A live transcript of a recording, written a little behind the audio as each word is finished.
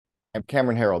I'm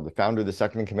Cameron Harold, the founder of the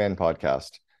Second in Command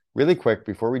podcast. Really quick,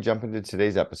 before we jump into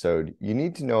today's episode, you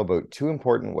need to know about two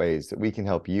important ways that we can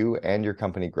help you and your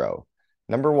company grow.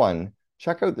 Number one,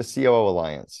 check out the COO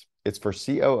Alliance. It's for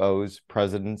COOs,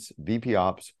 presidents, VP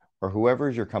Ops, or whoever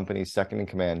is your company's second in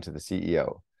command to the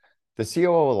CEO. The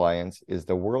COO Alliance is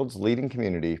the world's leading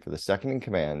community for the second in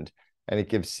command, and it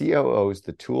gives COOs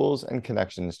the tools and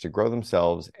connections to grow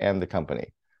themselves and the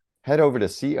company. Head over to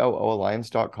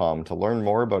COOalliance.com to learn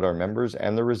more about our members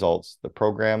and the results, the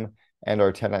program, and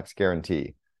our 10x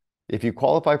guarantee. If you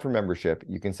qualify for membership,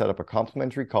 you can set up a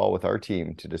complimentary call with our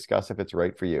team to discuss if it's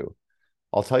right for you.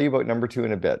 I'll tell you about number two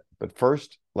in a bit, but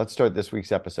first, let's start this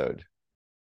week's episode.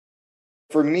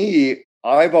 For me,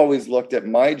 I've always looked at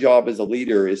my job as a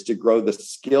leader is to grow the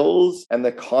skills and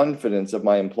the confidence of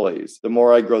my employees. The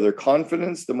more I grow their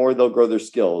confidence, the more they'll grow their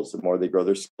skills. The more they grow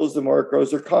their skills, the more it grows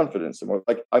their confidence. The more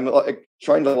I'm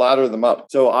trying to ladder them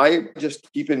up. So I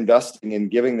just keep investing in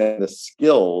giving them the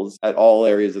skills at all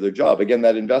areas of their job. Again,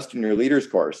 that invest in your leaders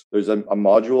course. There's a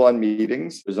module on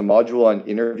meetings. There's a module on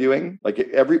interviewing.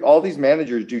 All these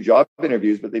managers do job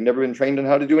interviews, but they've never been trained on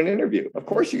how to do an interview. Of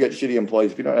course, you get shitty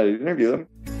employees if you don't know how to interview them.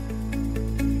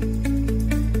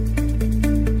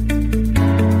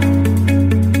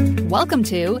 Welcome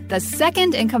to the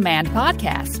Second in Command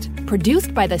podcast,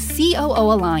 produced by the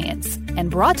COO Alliance and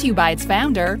brought to you by its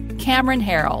founder, Cameron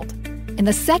Harold. In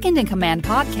the Second in Command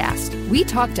podcast, we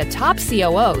talk to top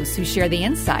COOs who share the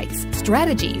insights,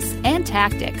 strategies, and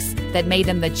tactics that made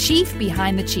them the chief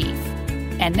behind the chief.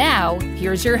 And now,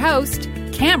 here's your host,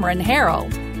 Cameron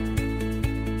Harold.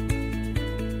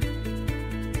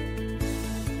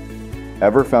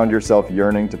 Ever found yourself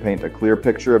yearning to paint a clear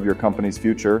picture of your company's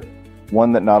future?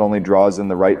 One that not only draws in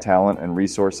the right talent and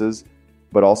resources,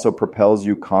 but also propels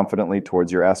you confidently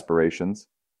towards your aspirations?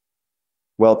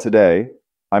 Well, today,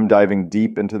 I'm diving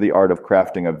deep into the art of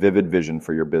crafting a vivid vision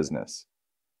for your business.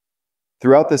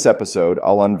 Throughout this episode,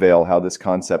 I'll unveil how this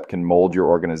concept can mold your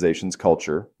organization's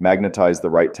culture, magnetize the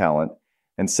right talent,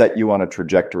 and set you on a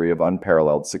trajectory of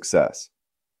unparalleled success.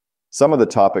 Some of the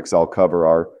topics I'll cover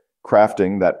are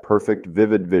crafting that perfect,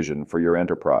 vivid vision for your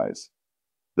enterprise,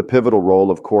 the pivotal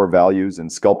role of core values in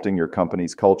sculpting your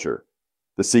company's culture,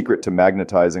 the secret to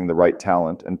magnetizing the right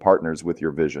talent and partners with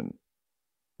your vision,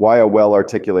 why a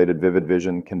well-articulated vivid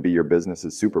vision can be your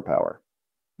business's superpower,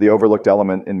 the overlooked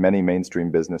element in many mainstream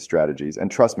business strategies,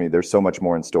 and trust me, there's so much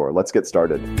more in store. Let's get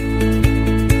started.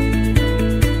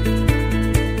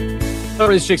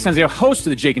 Hello, this is Jake Stanzio, host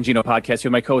of the Jake and Gino podcast. Here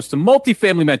with my co-host, the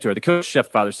multi-family mentor, the coach, chef,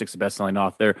 father, six, the best-selling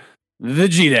author, the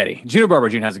G-Daddy, Gino Barber.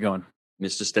 Gino, how's it going?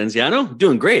 Mr. Stenziano,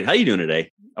 doing great. How you doing today?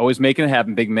 Always making it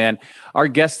happen, big man. Our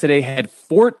guest today had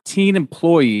 14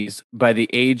 employees by the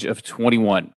age of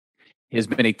 21. He has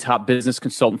been a top business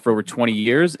consultant for over 20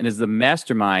 years and is the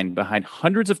mastermind behind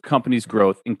hundreds of companies'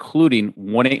 growth, including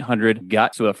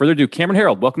 1-800-GOT. So without further ado, Cameron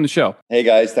Harold, welcome to the show. Hey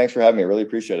guys, thanks for having me. I really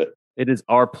appreciate it. It is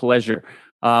our pleasure.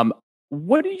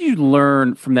 What did you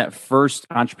learn from that first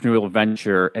entrepreneurial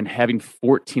venture and having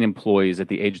 14 employees at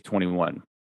the age of 21?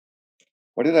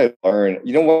 What did I learn?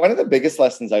 One of the biggest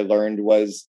lessons I learned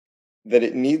was that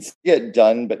it needs to get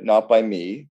done, but not by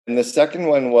me. And the second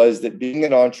one was that being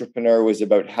an entrepreneur was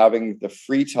about having the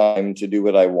free time to do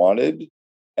what I wanted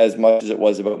as much as it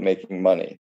was about making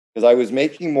money. Because I was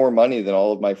making more money than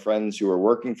all of my friends who were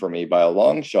working for me by a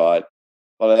long shot.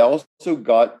 But I also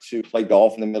got to play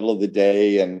golf in the middle of the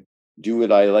day and do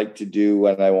what I like to do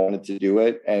when I wanted to do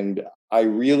it. And I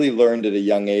really learned at a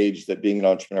young age that being an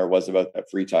entrepreneur was about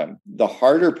that free time. The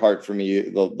harder part for me,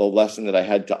 the lesson that I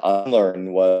had to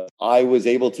unlearn was I was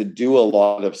able to do a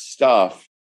lot of stuff.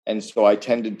 And so I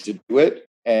tended to do it.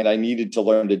 And I needed to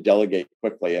learn to delegate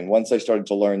quickly. And once I started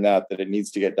to learn that it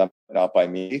needs to get done not by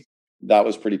me, that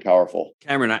was pretty powerful.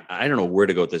 Cameron, I don't know where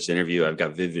to go with this interview. I've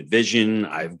got vivid vision.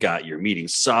 I've got your meeting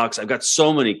sucks. I've got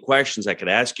so many questions I could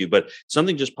ask you, but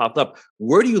something just popped up.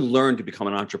 Where do you learn to become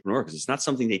an entrepreneur? Because it's not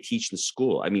something they teach in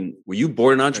school. I mean, were you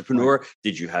born an entrepreneur?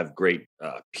 Did you have great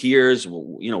peers?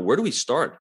 Where do we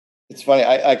start? It's funny.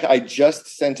 I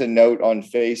just sent a note on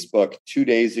Facebook 2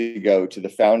 days ago to the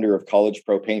founder of College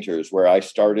Pro Painters, where I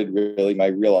started really my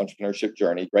real entrepreneurship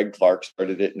journey. Greg Clark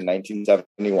started it in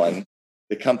 1971.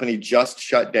 The company just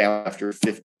shut down after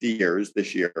 50 years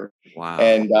this year. Wow.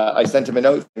 And I sent him a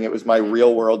note saying it was my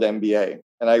real world MBA.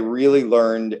 And I really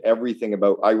learned everything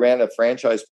I ran a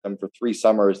franchise for them for 3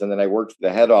 summers. And then I worked for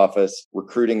the head office,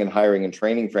 recruiting and hiring and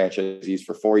training franchisees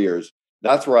for 4 years.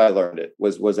 That's where I learned it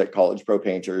was at College Pro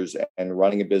Painters and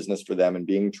running a business for them and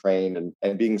being trained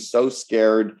and being so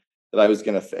scared that I was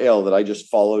going to fail that I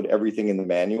just followed everything in the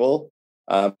manual.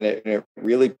 And it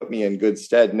really put me in good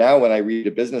stead. Now, when I read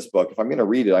a business book, if I'm going to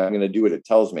read it, I'm going to do what it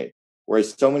tells me.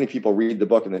 Whereas so many people read the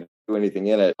book and they don't do anything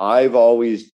in it. I've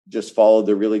always just followed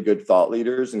the really good thought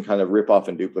leaders and kind of rip off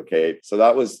and duplicate. So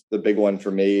that was the big one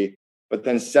for me. But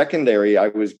then secondary, I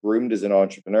was groomed as an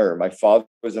entrepreneur. My father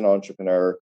was an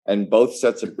entrepreneur, and both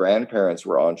sets of grandparents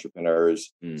were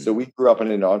entrepreneurs. So we grew up in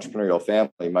an entrepreneurial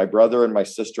family. My brother and my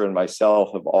sister and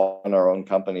myself have all owned our own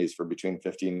companies for between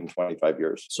 15 and 25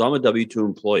 years. So I'm a W-2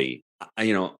 employee.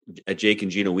 At Jake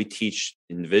and Gino, we teach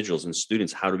individuals and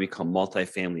students how to become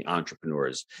multifamily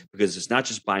entrepreneurs, because it's not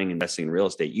just buying and investing in real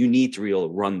estate. You need to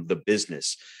run the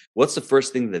business. What's the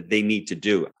first thing that they need to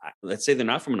do? Let's say they're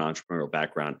not from an entrepreneurial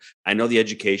background. I know the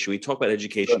education. We talk about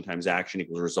education times action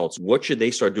equals results. What should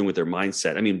they start doing with their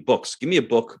mindset? I mean, books. Give me a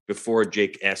book before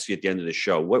Jake asks you at the end of the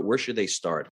show. Where should they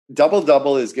start? Double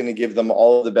Double is going to give them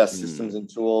all the best systems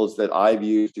and tools that I've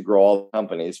used to grow all the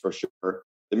companies, for sure.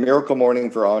 The Miracle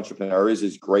Morning for Entrepreneurs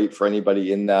is great for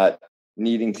anybody in that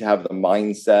needing to have the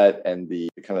mindset, and the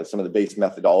kind of some of the base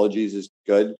methodologies is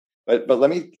good. But let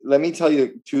me tell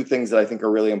you two things that I think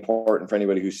are really important for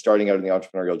anybody who's starting out in the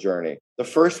entrepreneurial journey. The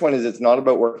first one is it's not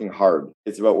about working hard.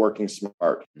 It's about working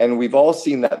smart. And we've all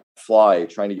seen that fly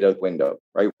trying to get out the window,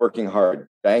 right? Working hard,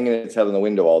 banging its head on the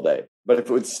window all day. But if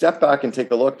it would step back and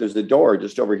take a look, there's a door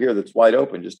just over here that's wide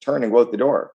open. Just turn and go out the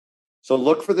door. So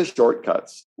look for the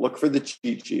shortcuts. Look for the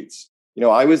cheat sheets.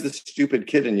 I was the stupid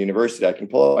kid in university. I can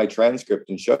pull out my transcript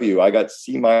and show you. I got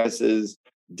C minuses,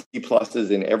 D pluses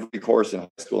in every course in high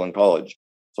school and college.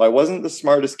 So I wasn't the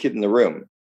smartest kid in the room,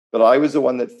 but I was the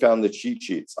one that found the cheat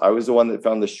sheets. I was the one that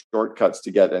found the shortcuts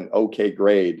to get an okay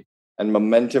grade, and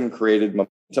momentum created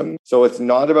momentum. So it's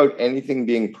not about anything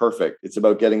being perfect. It's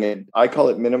about getting it. I call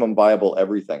it minimum viable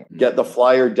everything. Get the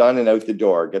flyer done and out the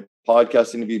door. Get the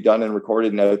podcast interview done and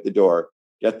recorded and out the door.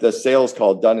 Get the sales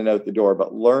call done and out the door,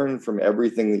 but learn from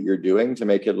everything that you're doing to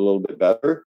make it a little bit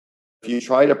better. If you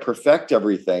try to perfect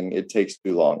everything, it takes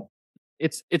too long.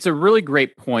 It's a really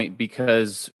great point,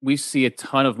 because we see a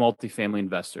ton of multifamily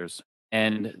investors,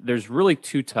 and there's really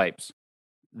two types.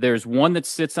 There's one that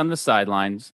sits on the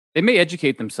sidelines. They may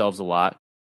educate themselves a lot,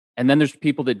 and then there's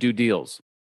people that do deals.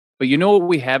 But you know what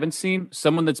we haven't seen?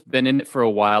 Someone that's been in it for a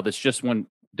while that's just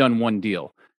done one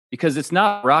deal, because it's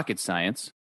not rocket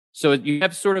science. So you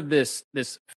have sort of this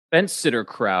fence sitter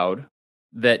crowd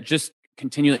that just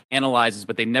continually analyzes,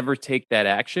 but they never take that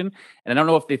action. And I don't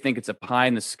know if they think it's a pie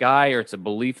in the sky, or it's a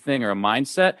belief thing, or a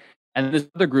mindset. And this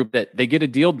other group that they get a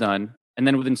deal done, and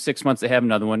then within 6 months they have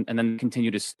another one, and then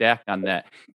continue to stack on that.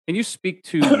 Can you speak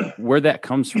to where that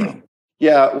comes from?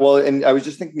 Yeah, well, and I was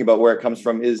just thinking about where it comes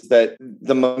from, is that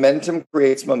the momentum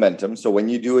creates momentum. So when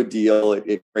you do a deal,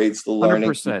 it creates the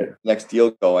learning, next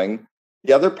deal going.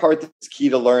 The other part that's key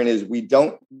to learn is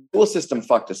the school system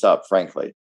fucked us up,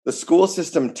 frankly. The school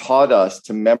system taught us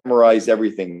to memorize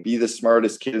everything, be the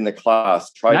smartest kid in the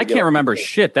class. I can't remember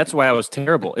shit. That's why I was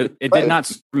terrible. It did not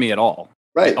serve me at all.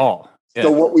 Right. At all. Yeah.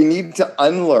 So what we need to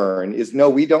unlearn is, no,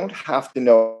 we don't have to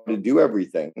know how to do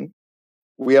everything.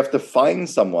 We have to find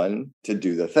someone to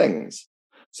do the things.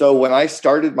 So when I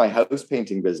started my house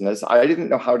painting business, I didn't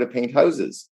know how to paint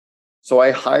houses. So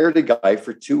I hired a guy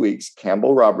for 2 weeks,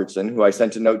 Campbell Robertson, who I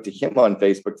sent a note to him on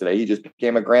Facebook today. He just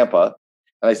became a grandpa.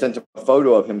 And I sent him a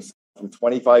photo of him from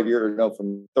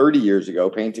 30 years ago,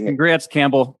 painting. Congrats,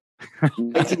 Campbell.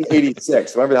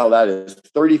 1986, whatever the hell that is,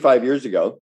 35 years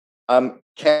ago.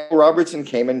 Campbell Robertson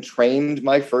came and trained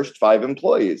my first 5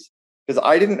 employees, because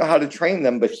I didn't know how to train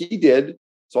them, but he did.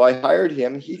 So I hired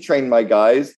him. He trained my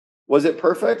guys. Was it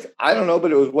perfect? I don't know,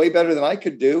 but it was way better than I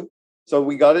could do. So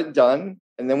we got it done,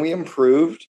 and then we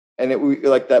improved, and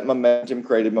like that momentum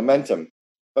created momentum.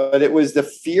 But it was the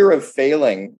fear of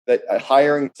failing, that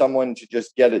hiring someone to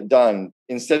just get it done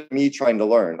instead of me trying to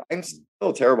learn. I'm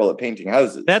still terrible at painting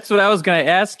houses. That's what I was going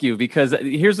to ask you, because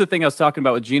here's the thing I was talking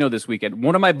about with Gino this weekend.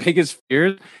 One of my biggest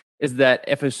fears is that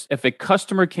if a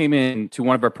customer came in to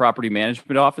one of our property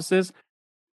management offices,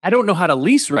 I don't know how to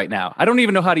lease right now. I don't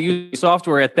even know how to use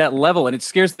software at that level, and it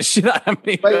scares the shit out of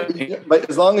me. But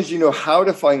as long as you know how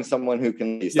to find someone who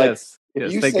can lease. Yes. Like,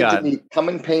 if you said to me, come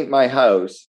and paint my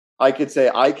house, I could say,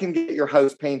 I can get your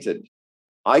house painted.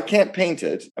 I can't paint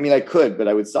it. I mean, I could, but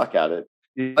I would suck at it.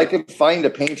 Yeah. I could find a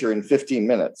painter in 15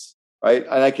 minutes, right?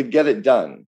 And I could get it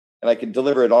done, and I could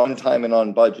deliver it on time and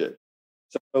on budget.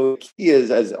 So the key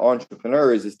is, as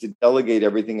entrepreneurs, is to delegate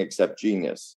everything except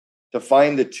genius, to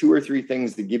find the 2 or 3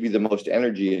 things that give you the most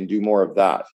energy and do more of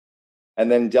that.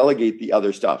 And then delegate the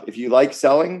other stuff. If you like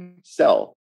selling,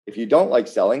 sell. If you don't like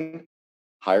selling,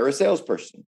 hire a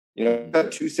salesperson. I've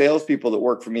got 2 salespeople that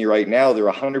work for me right now. They're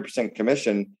 100%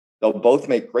 commission. They'll both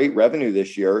make great revenue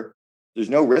this year. There's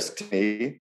no risk to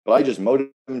me, but I just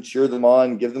motivate them, cheer them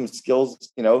on, give them skills,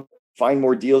 find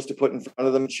more deals to put in front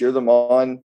of them, cheer them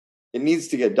on. It needs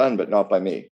to get done, but not by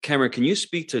me. Cameron, can you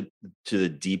speak to the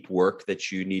deep work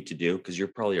that you need to do? Because you're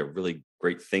probably a really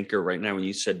great thinker right now. When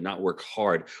you said not work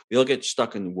hard, we all get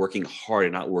stuck in working hard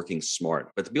and not working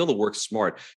smart. But to be able to work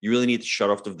smart, you really need to shut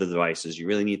off the devices. You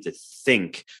really need to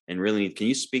think and really need. Can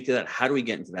you speak to that? How do we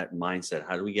get into that mindset?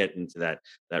 How do we get into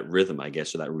that rhythm, I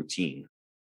guess, or that routine?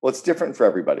 Well, it's different for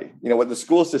everybody. What the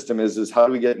school system is how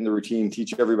do we get in the routine,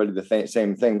 teach everybody the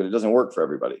same thing, but it doesn't work for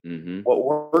everybody. Mm-hmm.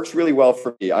 What works really well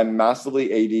for me, I'm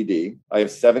massively ADD. I have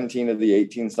 17 of the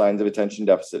 18 signs of attention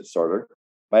deficit disorder.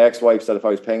 My ex-wife said if I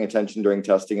was paying attention during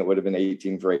testing, it would have been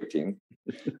 18 for 18.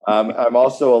 I'm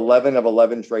also 11 of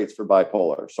 11 traits for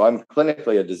bipolar. So I'm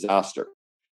clinically a disaster.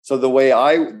 So the way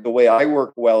I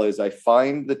work well is I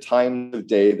find the times of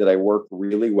day that I work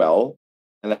really well,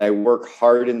 and I work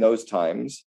hard in those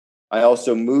times. I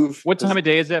also move. What time of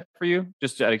day is that for you?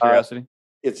 Just out of curiosity.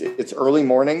 It's early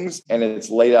mornings and it's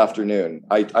late afternoon.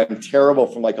 I'm terrible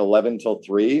from like 11 till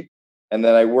 3. And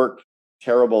then I work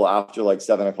terrible after like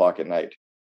 7 o'clock at night.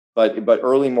 But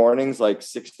early mornings, like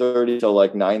 6:30 till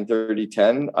like 9:30,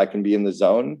 10, I can be in the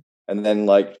zone. And then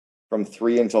like from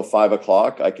 3 until 5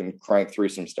 o'clock, I can crank through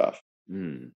some stuff.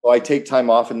 So I take time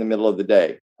off in the middle of the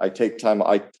day. I take time.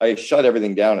 I shut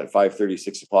everything down at 5:30,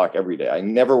 6 o'clock every day. I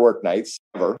never work nights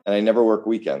ever, and I never work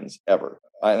weekends ever.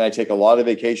 And I take a lot of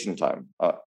vacation time,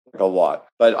 like a lot.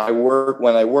 But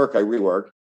when I work, I rework.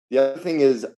 The other thing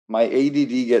is my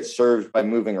ADD gets served by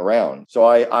moving around. So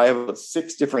I have about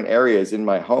 6 different areas in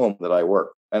my home that I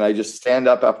work, and I just stand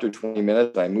up after 20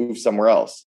 minutes and I move somewhere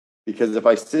else. Because if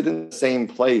I sit in the same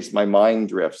place, my mind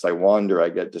drifts. I wander. I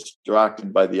get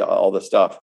distracted by all the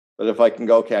stuff. But if I can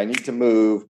go, okay, I need to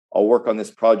move. I'll work on this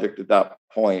project at that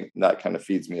point, and that kind of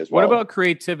feeds me as well. What about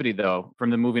creativity, though, from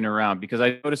the moving around? Because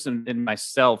I notice in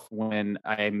myself when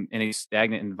I'm in a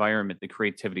stagnant environment, the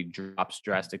creativity drops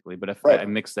drastically. But if I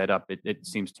mix that up, it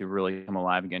seems to really come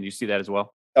alive again. Do you see that as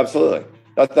well? Absolutely.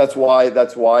 That's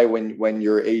why when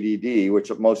you're ADD, which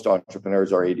most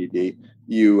entrepreneurs are ADD,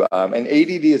 and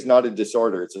ADD is not a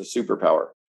disorder; it's a superpower.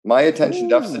 My attention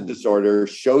deficit disorder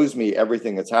shows me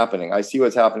everything that's happening. I see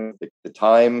what's happening at the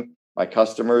time. My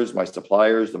customers, my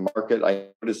suppliers, the market. I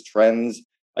notice trends.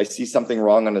 I see something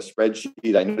wrong on a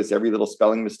spreadsheet. I notice every little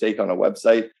spelling mistake on a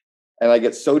website. And I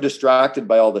get so distracted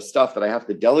by all the stuff that I have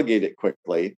to delegate it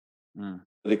quickly that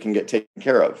it can get taken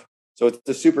care of. So it's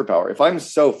a superpower. If I'm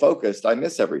so focused, I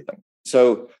miss everything.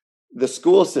 So the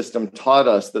school system taught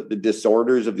us that the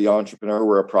disorders of the entrepreneur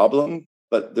were a problem,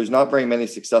 but there's not very many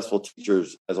successful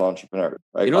teachers as entrepreneurs,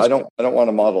 right? I don't want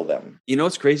to model them.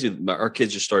 It's crazy. Our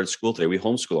kids just started school today. We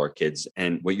homeschool our kids.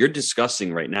 And what you're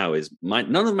discussing right now is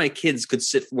none of my kids could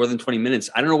sit for more than 20 minutes.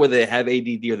 I don't know whether they have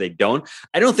ADD or they don't.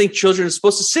 I don't think children are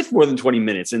supposed to sit for more than 20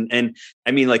 minutes. And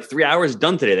I mean, like 3 hours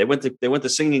done today. They went to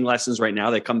singing lessons right now.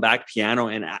 They come back piano,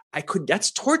 and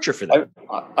that's torture for them.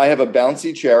 I have a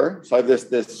bouncy chair. So I have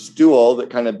this stool that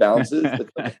kind of bounces.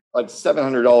 It's like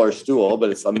 $700 stool, but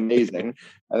it's amazing.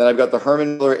 And then I've got the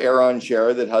Herman Miller Aeron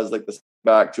chair that has like the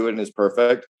back to it and is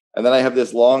perfect. And then I have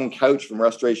this long couch from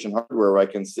Restoration Hardware where I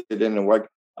can sit in and work.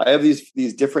 I have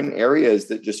these different areas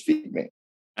that just feed me.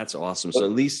 That's awesome. So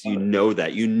at least you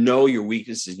know your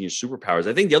weaknesses and your superpowers.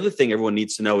 I think the other thing everyone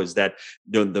needs to know is that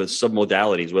the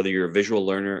submodalities, whether you're a visual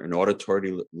learner, an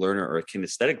auditory learner, or a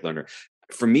kinesthetic learner.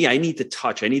 For me, I need to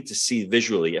touch. I need to see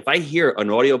visually. If I hear an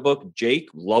audiobook, Jake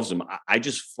loves them. I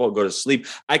just go to sleep.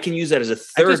 I can use that as a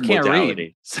third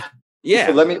modality. Yeah.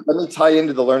 So let me tie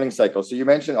into the learning cycle. So you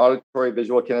mentioned auditory,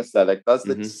 visual, kinesthetic.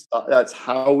 That's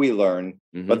how we learn.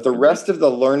 Mm-hmm. But the rest of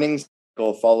the learning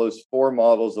cycle follows 4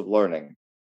 models of learning.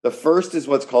 The first is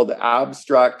what's called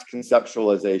abstract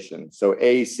conceptualization. So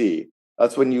AC.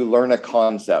 That's when you learn a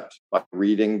concept by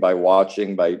reading, by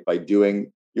watching, by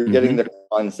doing. You're getting the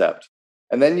concept.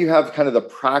 And then you have kind of the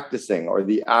practicing or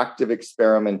the active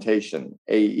experimentation,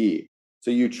 AE. So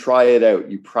you try it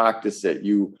out, you practice it,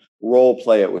 you role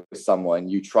play it with someone,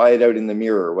 you try it out in the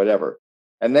mirror or whatever.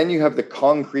 And then you have the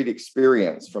concrete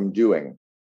experience from doing,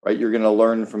 right? You're going to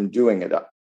learn from doing it.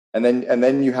 And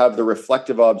then you have the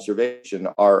reflective observation,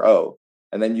 RO.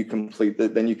 And then you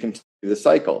continue the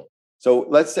cycle. So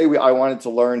let's say I wanted to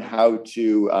learn how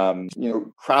to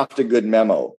craft a good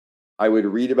memo. I would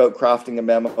read about crafting a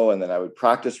memo, and then I would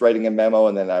practice writing a memo,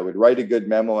 and then I would write a good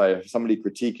memo. I'd have somebody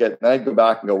critique it, and then I'd go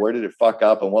back and go, where did it fuck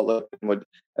up, and and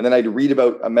then I'd read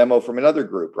about a memo from another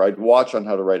group, or I'd watch on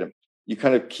how to write them. You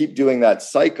kind of keep doing that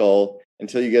cycle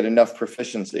until you get enough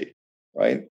proficiency,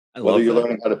 right? Whether you're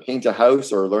learning how to paint a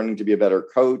house, or learning to be a better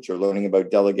coach, or learning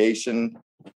about delegation,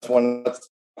 that's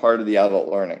part of the adult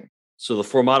learning. So the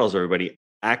 4 models, everybody: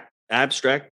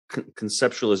 abstract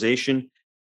conceptualization,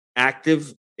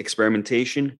 active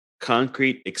experimentation,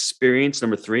 concrete experience,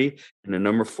 number 3, and the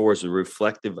number 4 is a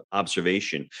reflective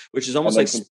observation, which is almost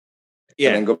like, and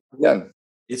then go again.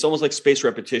 It's almost like spaced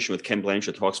repetition with Ken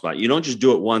Blanchard talks about. You don't just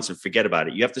do it once and forget about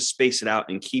it. You have to space it out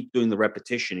and keep doing the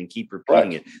repetition and keep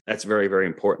repeating it. That's very, very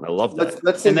important. I love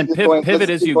that. And then pivot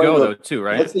as you go, though, too,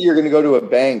 right? Let's say you're going to go to a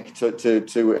bank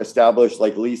to establish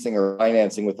like leasing or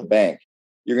financing with a bank.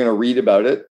 You're going to read about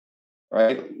it,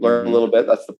 right? Learn a little bit.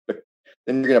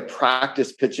 Then you're going to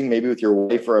practice pitching, maybe with your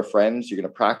wife or a friend. So you're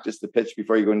going to practice the pitch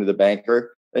before you go into the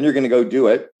banker. Then you're going to go do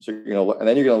it. So and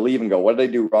then you're going to leave and go, what did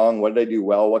I do wrong? What did I do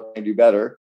well? What can I do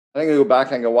better? I'm going to go back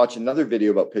and I'm going to watch another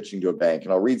video about pitching to a bank,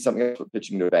 and I'll read something else about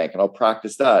pitching to a bank, and I'll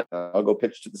practice that. I'll go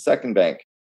pitch to the second bank,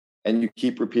 and you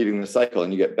keep repeating the cycle,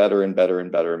 and you get better and better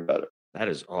and better and better. That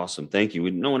is awesome. Thank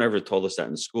you. No one ever told us that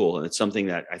in school. And it's something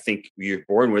that I think you're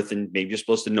born with, and maybe you're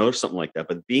supposed to know something like that.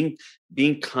 But being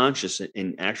conscious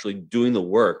and actually doing the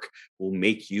work will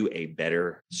make you a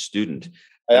better student.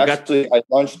 I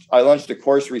launched a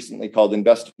course recently called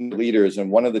Investing Leaders, and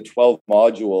one of the 12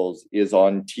 modules is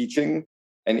on teaching.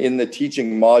 And in the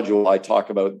teaching module, I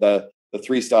talk about the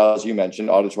 3 styles you mentioned: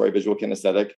 auditory, visual,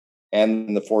 kinesthetic,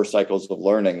 and the 4 cycles of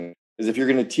learning. Is if you're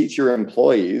going to teach your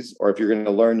employees, or if you're going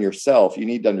to learn yourself, you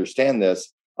need to understand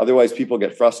this. Otherwise, people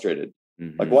get frustrated.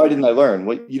 Like, why didn't I learn?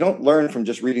 Well, you don't learn from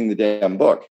just reading the damn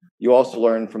book. You also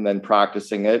learn from then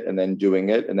practicing it, and then doing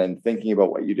it, and then thinking about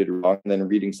what you did wrong, and then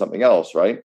reading something else,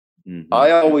 right?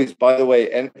 I always, by the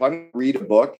way, and if I'm going to read a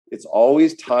book, it's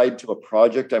always tied to a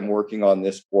project I'm working on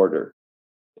this quarter.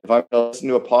 If I'm going to listen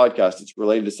to a podcast, it's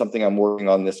related to something I'm working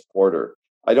on this quarter.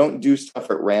 I don't do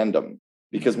stuff at random,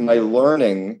 because my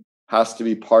learning has to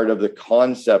be part of the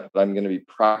concept that I'm going to be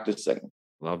practicing.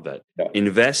 Love that. Yeah.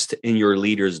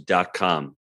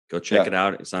 Investinyourleaders.com. Go check it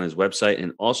out. It's on his website.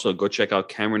 And also go check out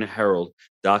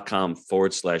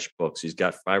CameronHerold.com/books. He's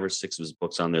got 5 or 6 of his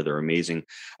books on there. They're amazing.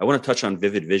 I want to touch on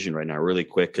Vivid Vision right now really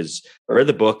quick, because I read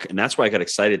the book, and that's why I got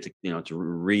excited to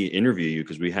re-interview you,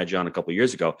 because we had you on a couple of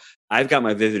years ago. I've got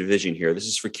my Vivid Vision here. This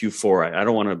is for Q4. I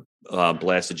don't want to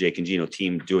blast the Jake and Gino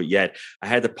team do it yet. I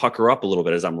had to pucker up a little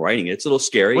bit as I'm writing it. It's a little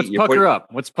scary. What's pucker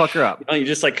up? You're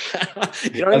just like,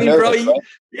 you know what I mean, bro? You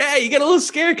get a little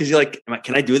scared, because you're like,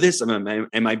 can I do this?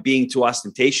 Am I being too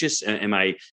ostentatious? Am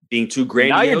I being too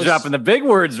grandiose? Now you're dropping the big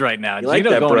words right now. You like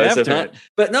that, bro?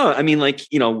 But no, I mean,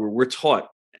 we're taught,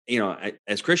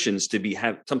 as Christians to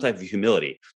have some type of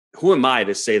humility. Who am I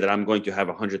to say that I'm going to have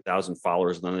 100,000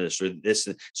 followers, none of this or this?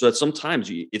 So that sometimes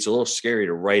it's a little scary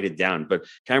to write it down. But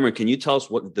Cameron, can you tell us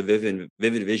what the Vivid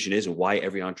Vision is, and why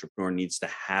every entrepreneur needs to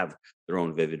have their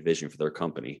own Vivid Vision for their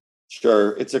company?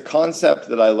 Sure. It's a concept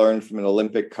that I learned from an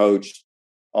Olympic coach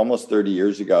almost 30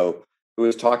 years ago, who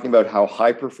was talking about how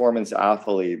high performance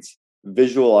athletes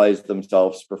visualize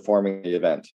themselves performing the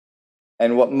event.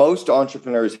 And what most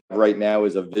entrepreneurs have right now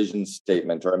is a vision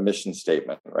statement or a mission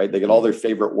statement, right? They get all their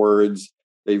favorite words.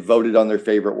 They voted on their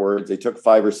favorite words. They took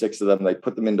 5 or 6 of them. They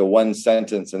put them into one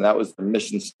sentence, and that was the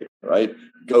mission statement, right?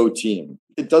 Go team.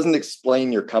 It doesn't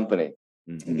explain your company.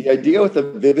 The idea with a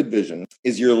vivid vision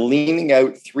is you're leaning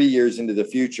out 3 years into the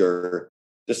future,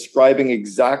 describing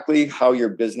exactly how your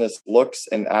business looks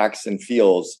and acts and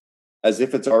feels as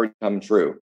if it's already come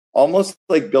true. Almost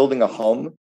like building a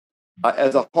home.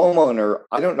 As a homeowner,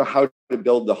 I don't know how to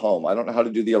build the home. I don't know how to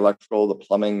do the electrical, the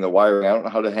plumbing, the wiring. I don't know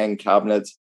how to hang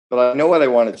cabinets, but I know what I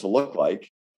want it to look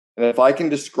like. And if I can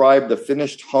describe the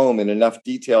finished home in enough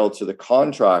detail to the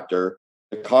contractor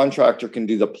can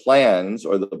do the plans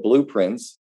or the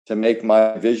blueprints to make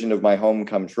my vision of my home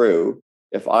come true.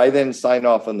 If I then sign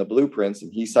off on the blueprints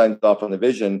and he signs off on the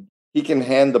vision, he can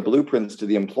hand the blueprints to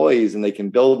the employees and they can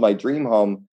build my dream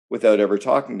home without ever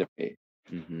talking to me.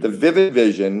 The vivid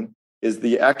vision is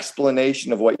the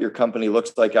explanation of what your company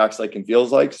looks like, acts like, and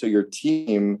feels like. So your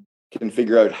team can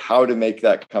figure out how to make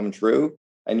that come true.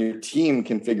 And your team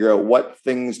can figure out what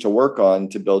things to work on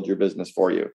to build your business for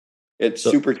you. It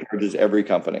supercharges every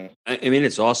company. I mean,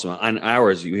 it's awesome. On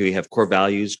ours, we have core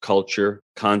values, culture,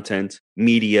 content,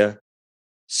 media,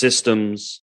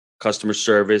 systems, customer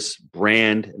service,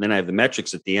 brand, and then I have the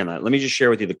metrics at the end. Let me just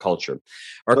share with you the culture.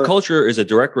 Our culture is a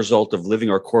direct result of living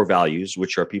our core values,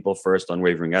 which are people first,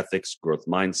 unwavering ethics, growth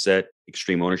mindset,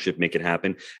 extreme ownership, make it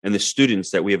happen. And the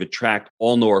students that we have attract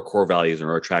all know our core values and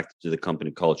are attracted to the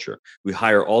company culture. We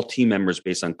hire all team members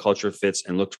based on culture fits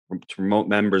and look to promote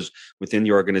members within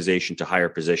the organization to higher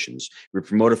positions. We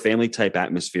promote a family type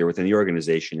atmosphere within the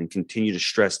organization and continue to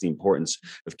stress the importance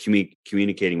of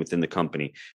communicating within the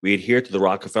company. We adhere to the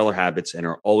Rockefeller habits and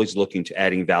are always looking to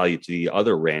adding value to the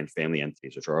other Rand family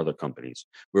entities, which are other companies.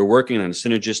 We're working on a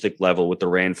synergistic level with the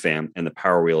Rand fam, and the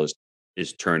power wheel is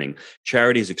is turning.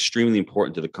 Charity is extremely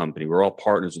important to the company. We're all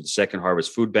partners with the Second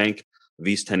Harvest Food Bank of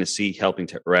East Tennessee, helping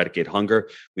to eradicate hunger.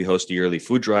 We host a yearly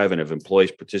food drive and have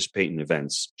employees participate in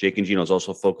events. Jake and Gino is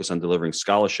also focused on delivering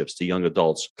scholarships to young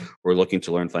adults who are looking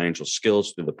to learn financial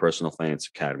skills through the Personal Finance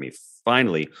Academy.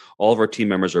 Finally, all of our team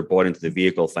members are bought into the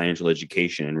vehicle of financial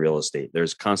education and real estate.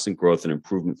 There's constant growth and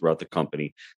improvement throughout the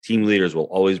company. Team leaders will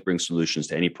always bring solutions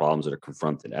to any problems that are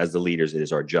confronted. As the leaders, it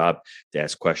is our job to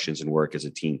ask questions and work as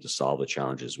a team to solve the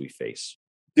challenges we face.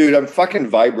 Dude, I'm fucking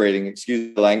vibrating,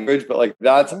 excuse the language, but like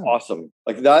that's awesome.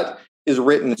 Like that is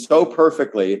written so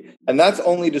perfectly. And that's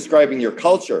only describing your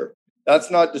culture.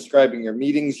 That's not describing your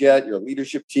meetings yet, your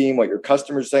leadership team, what your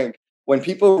customers think. When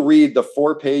people read the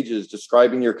 4 pages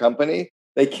describing your company,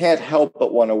 they can't help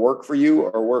but want to work for you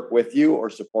or work with you or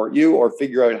support you or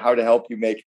figure out how to help you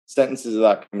make sentences of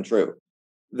that come true.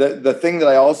 The thing that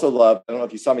I also love, I don't know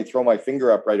if you saw me throw my finger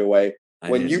up right away.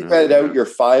 When you read out your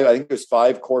 5, I think it was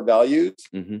 5 core values,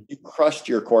 you crushed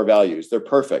your core values. They're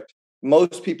perfect.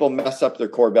 Most people mess up their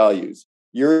core values.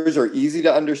 Yours are easy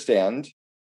to understand.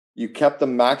 You kept the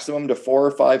maximum to 4 or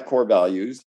 5 core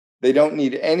values. They don't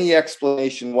need any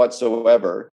explanation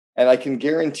whatsoever. And I can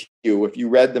guarantee you, if you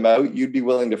read them out, you'd be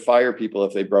willing to fire people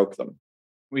if they broke them.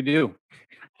 We do.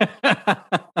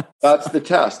 That's the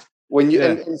test. When you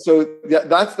and so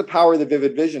that's the power of the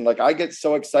Vivid Vision. Like I get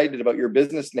so excited about your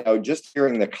business now, just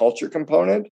hearing the culture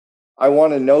component. I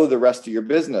want to know the rest of your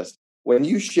business. When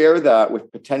you share that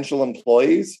with potential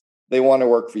employees, they want to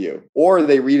work for you, or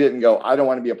they read it and go, I don't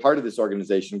want to be a part of this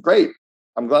organization. Great.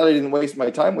 I'm glad I didn't waste my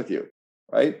time with you.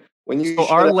 Right. When you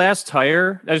last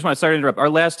hire, I just want to start to interrupt. Our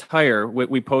last hire,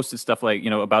 we posted stuff like,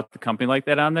 about the company like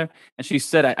that on there. And she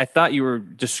said, I thought you were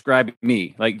describing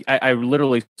me. Like I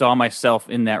literally saw myself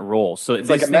in that role. So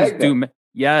it's like a magnet.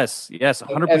 Yes,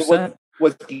 100%. And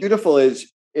what's beautiful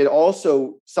is it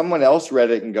also, someone else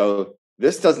read it and go,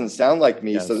 this doesn't sound like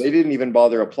me. Yes. So they didn't even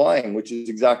bother applying, which is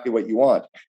exactly what you want.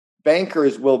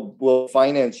 Bankers will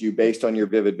finance you based on your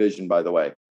Vivid Vision, by the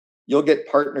way. You'll get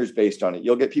partners based on it.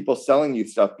 You'll get people selling you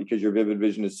stuff because your Vivid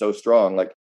Vision is so strong.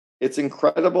 Like it's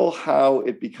incredible how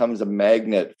it becomes a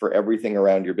magnet for everything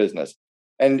around your business.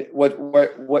 And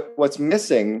what's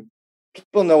missing,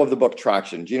 people know of the book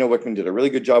Traction. Gino Wickman did a really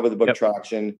good job with the book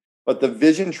Traction, but the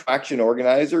Vision Traction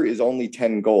Organizer is only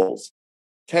 10 goals.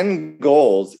 10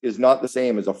 goals is not the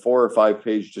same as a 4 or 5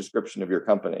 page description of your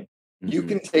company. Mm-hmm. You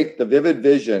can take the Vivid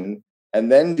Vision and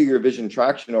then do your Vision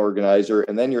Traction Organizer,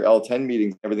 and then your L10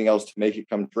 meetings, everything else to make it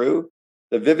come true.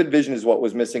 The Vivid Vision is what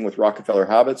was missing with Rockefeller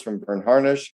Habits from Vern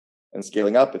Harnish and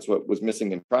Scaling Up. It's what was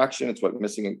missing in Traction. It's what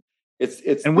missing in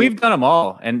and we've done them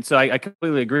all. And so I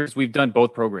completely agree. We've done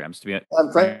both programs. To be honest,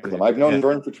 I'm friends with them. I've known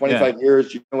Vern for 25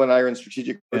 years. You and I are in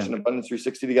Strategic Coach and Abundance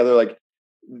 360 together. Like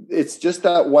it's just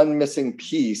that one missing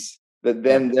piece that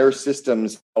then their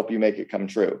systems help you make it come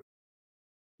true.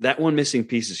 That one missing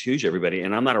piece is huge, everybody.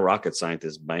 And I'm not a rocket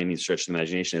scientist by any stretch of the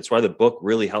imagination. That's why the book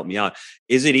really helped me out.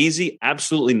 Is it easy?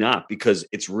 Absolutely not, because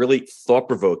it's really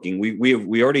thought-provoking.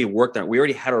 We already worked on it. We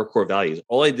already had our core values.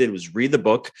 All I did was read the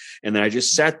book, and then I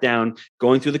just sat down,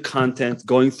 going through the content,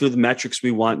 going through the metrics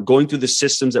we want, going through the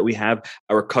systems that we have,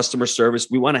 our customer service.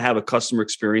 We want to have a customer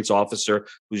experience officer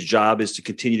whose job is to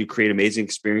continue to create amazing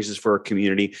experiences for our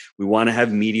community. We want to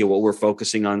have media, what we're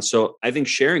focusing on. So I think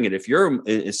sharing it, if you're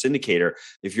a syndicator,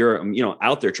 if you're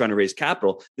out there trying to raise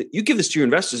capital, that you give this to your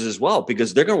investors as well,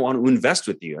 because they're going to want to invest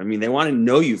with you. I mean, they want to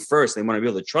know you first. They want to be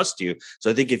able to trust you. So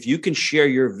I think if you can share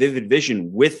your Vivid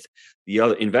Vision with the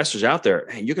other investors out there,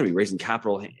 hey, you're going to be raising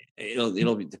capital.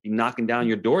 It'll be knocking down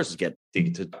your doors to get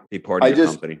to be part of your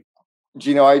company.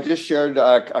 Gino, I just shared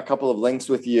a couple of links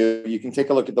with you. You can take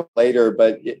a look at them later,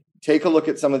 but take a look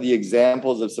at some of the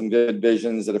examples of some Vivid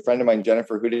Visions that a friend of mine,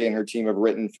 Jennifer Houdet, and her team have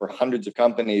written for hundreds of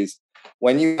companies.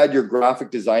 When you add your graphic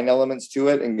design elements to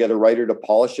it and get a writer to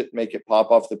polish it, make it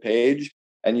pop off the page,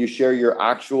 and you share your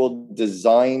actual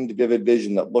designed Vivid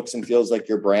Vision that looks and feels like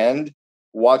your brand,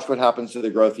 watch what happens to the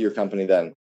growth of your company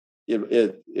then.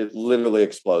 It literally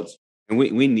explodes. And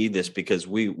we need this because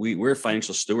we're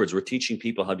financial stewards. We're teaching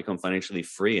people how to become financially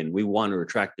free, and we want to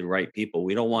attract the right people.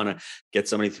 We don't want to get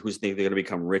somebody who's thinking they're going to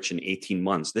become rich in 18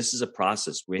 months. This is a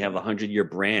process. We have a 100-year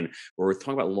brand where we're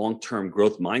talking about long-term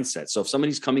growth mindset. So if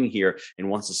somebody's coming here and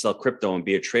wants to sell crypto and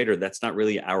be a trader, that's not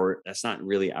really our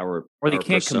or they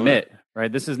can't commit. Right.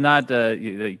 This is not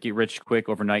get rich quick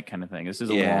overnight kind of thing. This is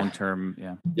a long-term.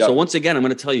 Yeah. Yep. So once again, I'm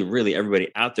going to tell you, really, everybody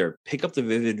out there, pick up the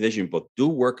Vivid Vision book, do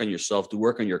work on yourself, do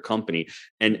work on your company.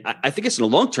 And I think it's in the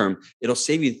long term, it'll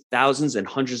save you thousands and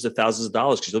hundreds of thousands of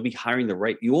dollars because you'll be hiring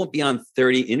you won't be on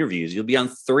 30 interviews. You'll be on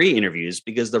 3 interviews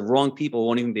because the wrong people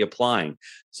won't even be applying.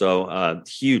 So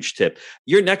huge tip.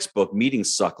 Your next book,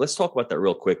 Meetings Suck. Let's talk about that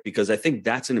real quick, because I think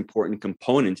that's an important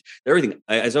component to everything.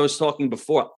 As I was talking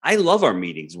before, I love our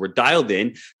meetings. We're dialed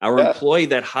in. Our employee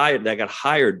that got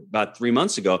hired about 3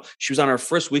 months ago, she was on our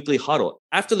first weekly huddle.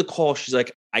 After the call, she's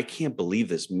like, I can't believe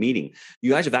this meeting.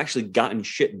 You guys have actually gotten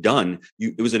shit done.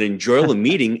 It was an enjoyable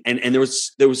meeting. And there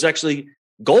was actually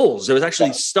goals. There was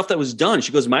actually stuff that was done.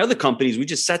 She goes, my other companies, we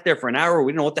just sat there for an hour.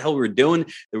 We didn't know what the hell we were doing.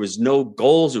 There was no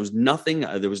goals. There was nothing.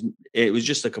 It was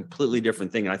just a completely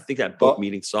different thing. And I think that book,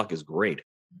 Meetings Suck, is great.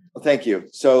 Well, thank you.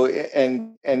 So,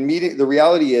 and meeting, the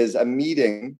reality is a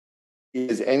meeting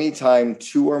is anytime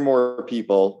 2 or more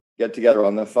people get together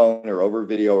on the phone or over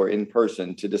video or in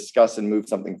person to discuss and move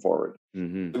something forward.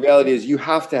 Mm-hmm. The reality is you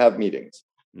have to have meetings.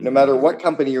 Mm-hmm. No matter what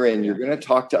company you're in, you're going to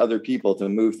talk to other people to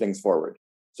move things forward.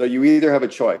 So you either have a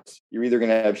choice. You're either going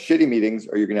to have shitty meetings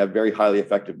or you're going to have very highly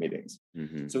effective meetings.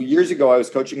 Mm-hmm. So years ago, I was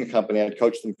coaching a company. I had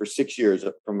coached them for 6 years,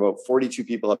 from about 42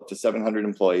 people up to 700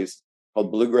 employees, called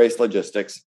Blue Grace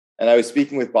Logistics. And I was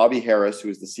speaking with Bobby Harris, who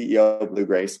is the CEO of Blue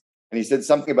Grace. And he said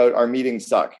something about our meetings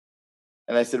suck.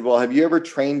 And I said, well, have you ever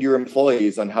trained your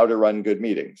employees on how to run good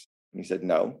meetings? And he said,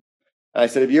 no. And I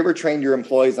said, have you ever trained your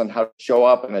employees on how to show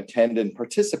up and attend and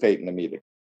participate in a meeting?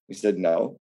 He said,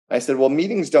 no. I said, well,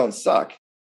 meetings don't suck.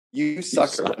 You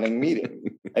suck at running meetings.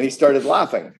 And he started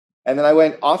laughing. And then I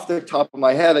went off the top of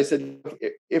my head. I said,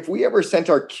 if we ever sent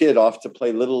our kid off to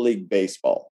play Little League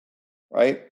baseball,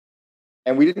 right?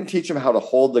 And we didn't teach them how to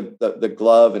hold the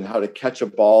glove and how to catch a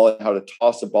ball and how to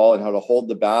toss a ball and how to hold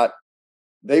the bat,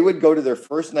 they would go to their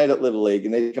first night at Little League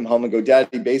and they'd come home and go,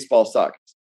 Daddy, baseball sucks.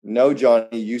 No,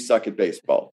 Johnny, you suck at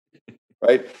baseball.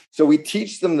 Right? So we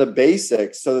teach them the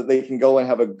basics so that they can go and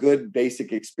have a good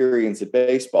basic experience at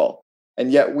baseball.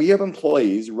 And yet we have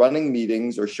employees running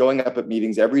meetings or showing up at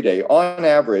meetings every day. On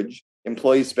average,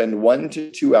 employees spend 1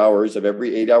 to 2 hours of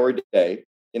every 8-hour day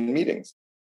in meetings,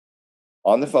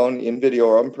 on the phone, in video,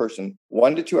 or in person,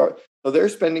 1 to 2 hours. So they're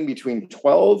spending between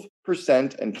 12%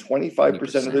 and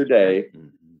 25% of their day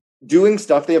doing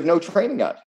stuff they have no training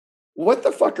at. What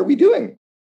the fuck are we doing?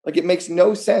 Like, it makes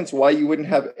no sense why you wouldn't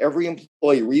have every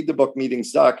employee read the book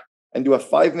Meetings Suck and do a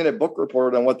 5-minute book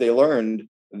report on what they learned.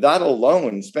 That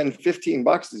alone, spend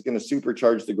 $15 is going to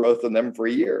supercharge the growth of them for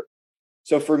a year.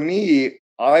 So for me,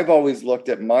 I've always looked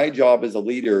at my job as a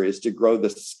leader is to grow the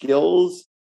skills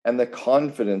and the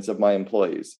confidence of my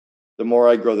employees. The more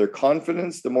I grow their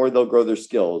confidence, the more they'll grow their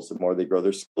skills. The more they grow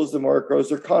their skills, the more it grows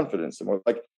their confidence. The more,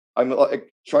 like, I'm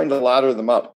like trying to ladder them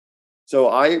up. So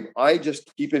I just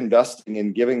keep investing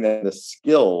in giving them the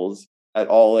skills at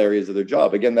all areas of their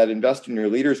job. Again, that Invest in Your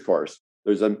Leaders course,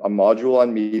 there's a module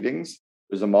on meetings.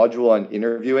 There's a module on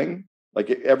interviewing.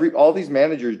 Like, all these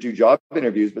managers do job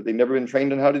interviews, but they've never been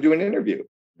trained on how to do an interview.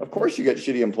 Of course, you get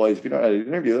shitty employees if you don't know how to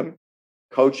interview them.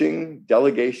 Coaching,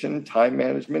 delegation, time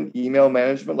management, email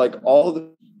management,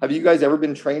 have you guys ever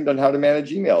been trained on how to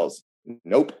manage emails?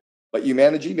 Nope. But you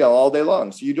manage email all day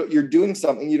long. So you're doing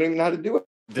something, you don't even know how to do it.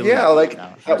 But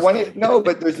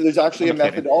there's actually a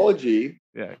methodology.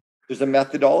 Yeah. There's a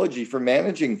methodology for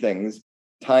managing things.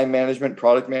 Time management,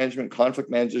 product management,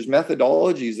 conflict managers,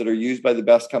 methodologies that are used by the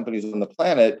best companies on the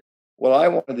planet. What I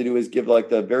wanted to do is give like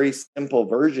the very simple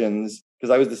versions, because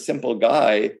I was the simple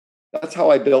guy. That's how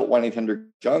I built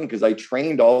 1-800-JUNK, because I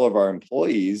trained all of our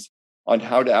employees on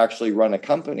how to actually run a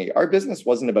company. Our business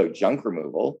wasn't about junk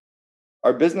removal.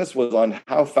 Our business was on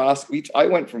how fast I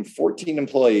went from 14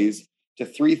 employees to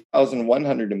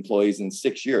 3,100 employees in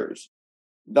 6 years.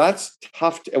 That's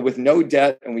tough with no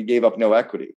debt, and we gave up no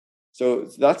equity. So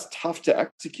that's tough to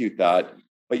execute that,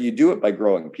 but you do it by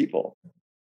growing people.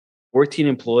 14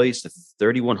 employees to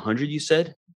 3,100, you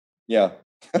said? Yeah.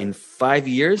 In 5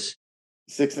 years?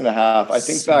 6.5. I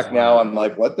think back now, I'm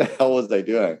like, what the hell was I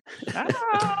doing?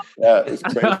 Yeah, it was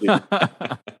crazy.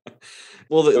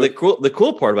 Well, the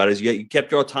cool part about it is you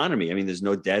kept your autonomy. I mean, there's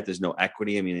no debt, there's no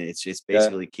equity. I mean, it's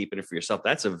basically keeping it for yourself.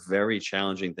 That's a very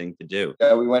challenging thing to do.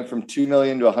 Yeah, we went from 2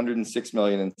 million to 106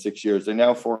 million in 6 years. They're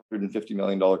now $450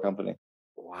 million company.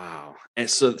 Wow. And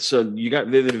so you got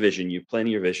Vivid Vision, you're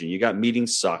planning your vision, you got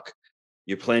Meetings Suck,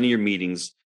 you're planning your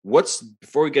meetings.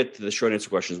 Before we get to the short answer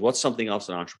questions, what's something else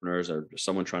that entrepreneurs or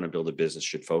someone trying to build a business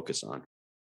should focus on?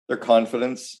 Their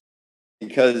confidence.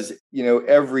 Because,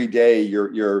 every day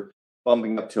you're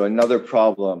bumping up to another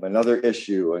problem, another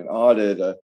issue, an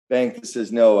audit, bank that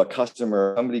says no, a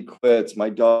customer, somebody quits, my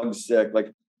dog's sick.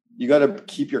 Like, you got to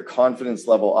keep your confidence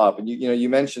level up. And you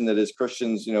mentioned that as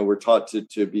Christians, we're taught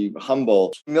to be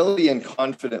humble. Humility and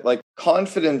confidence,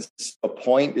 a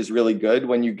point is really good.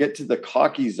 When you get to the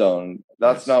cocky zone,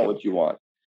 that's not what you want.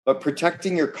 But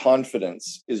protecting your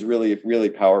confidence is really, really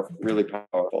powerful, really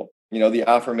powerful. The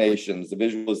affirmations, the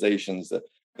visualizations, the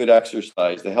good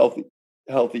exercise, the healthy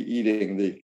eating,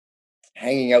 the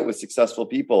hanging out with successful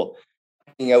people,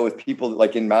 hanging out with people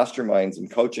like in masterminds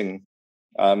and coaching.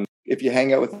 If you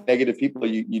hang out with negative people,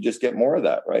 you just get more of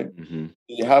that, right? Mm-hmm.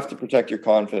 You have to protect your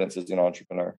confidence as an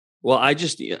entrepreneur. Well, I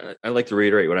like to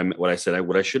reiterate what I said.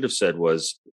 What I should have said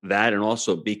was that, and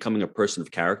also becoming a person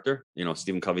of character.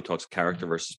 Stephen Covey talks character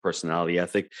versus personality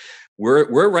ethic.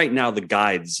 We're right now the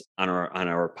guides on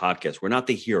our podcast. We're not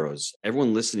the heroes.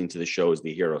 Everyone listening to the show is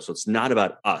the hero. So it's not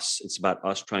about us. It's about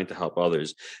us trying to help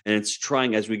others. And it's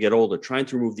trying, as we get older, trying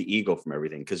to remove the ego from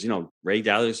everything. Because, Ray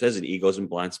Dalio says it, egos and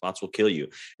blind spots will kill you.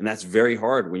 And that's very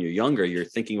hard. When you're younger, you're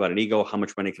thinking about an ego. How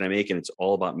much money can I make? And it's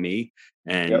all about me.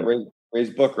 And Ray's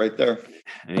book right there.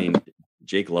 I mean,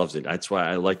 Jake loves it. That's why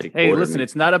I like to. Hey, listen,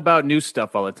 it's not about new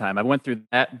stuff all the time. I went through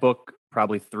that book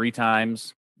probably 3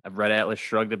 times. I've read Atlas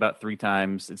Shrugged about 3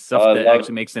 times. It's stuff that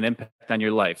actually makes an impact on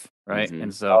your life, right? Mm-hmm.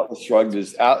 And so Atlas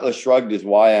Shrugged is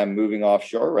why I'm moving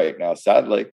offshore right now.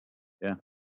 Sadly, yeah,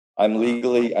 I'm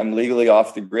legally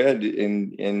off the grid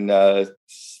in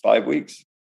 5 weeks.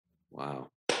 Wow.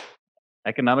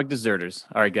 Economic deserters.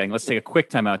 All right, gang, let's take a quick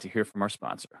time out to hear from our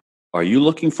sponsor. Are you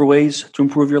looking for ways to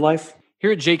improve your life?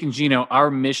 Here at Jake and Gino, our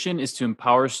mission is to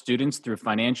empower students through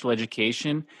financial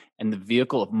education and the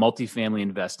vehicle of multifamily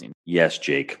investing. Yes,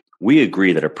 Jake. We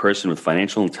agree that a person with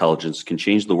financial intelligence can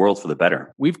change the world for the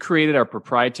better. We've created our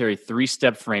proprietary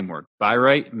 3-step framework, buy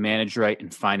right, manage right,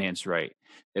 and finance right,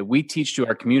 that we teach to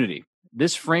our community.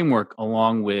 This framework,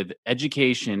 along with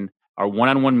education, our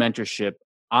one-on-one mentorship,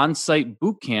 on-site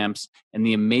boot camps, and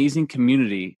the amazing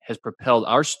community has propelled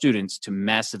our students to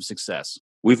massive success.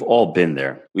 We've all been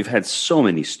there. We've had so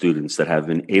many students that have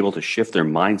been able to shift their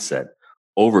mindset,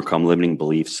 overcome limiting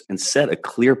beliefs, and set a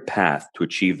clear path to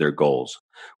achieve their goals.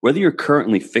 Whether you're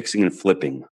currently fixing and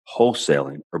flipping,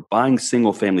 wholesaling, or buying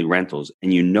single-family rentals,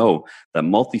 and you know that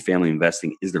multifamily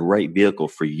investing is the right vehicle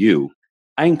for you,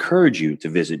 I encourage you to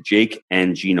visit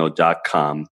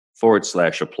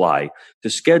jakeandgino.com/apply to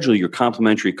schedule your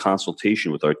complimentary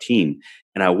consultation with our team.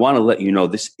 And I want to let you know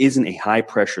this isn't a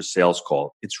high-pressure sales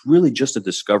call. It's really just a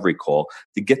discovery call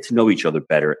to get to know each other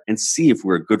better and see if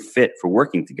we're a good fit for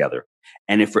working together.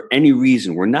 And if for any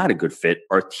reason we're not a good fit,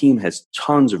 our team has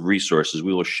tons of resources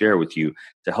we will share with you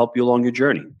to help you along your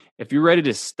journey. If you're ready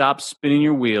to stop spinning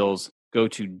your wheels, go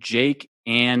to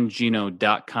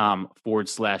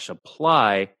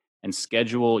jakeandgino.com/apply and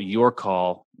schedule your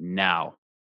call now.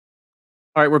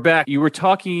 All right, we're back. You were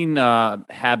talking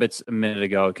habits a minute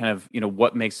ago, kind of,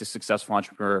 what makes a successful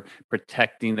entrepreneur,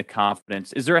 protecting the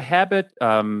confidence. Is there a habit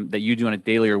that you do on a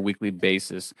daily or weekly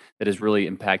basis that has really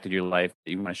impacted your life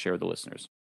that you want to share with the listeners?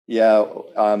 Yeah,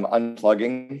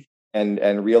 unplugging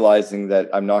and realizing that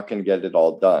I'm not going to get it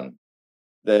all done.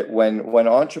 That when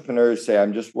entrepreneurs say,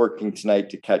 I'm just working tonight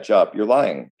to catch up, you're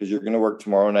lying, because you're going to work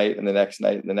tomorrow night and the next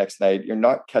night and the next night. You're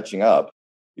not catching up.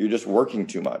 You're just working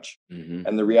too much. Mm-hmm.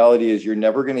 And the reality is you're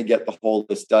never going to get the whole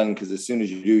list done, because as soon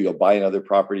as you do, you'll buy another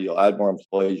property, you'll add more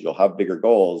employees, you'll have bigger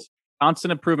goals.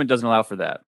 Constant improvement doesn't allow for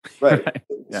that. Right.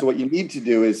 Yeah. So what you need to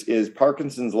do is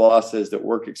Parkinson's law says that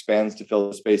work expands to fill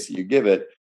the space that you give it.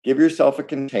 Give yourself a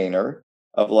container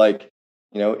of 8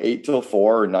 till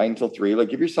 4 or 9 till 3.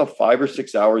 Give yourself 5 or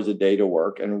 6 hours a day to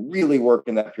work and really work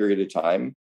in that period of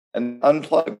time, and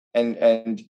unplug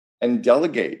and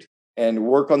delegate. And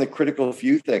work on the critical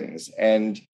few things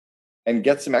and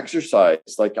get some exercise.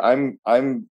 I'm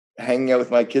hanging out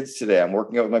with my kids today. I'm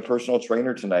working out with my personal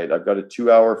trainer tonight. I've got a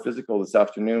 2-hour physical this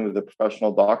afternoon with a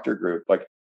professional doctor group.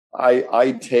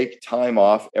 I take time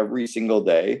off every single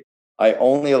day. I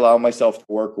only allow myself to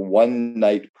work 1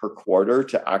 night per quarter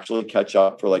to actually catch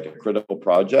up for a critical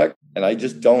project. And I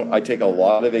take a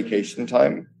lot of vacation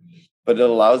time, but it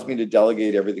allows me to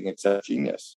delegate everything except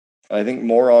genius. And I think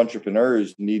more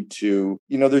entrepreneurs need to,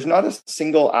 there's not a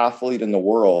single athlete in the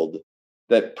world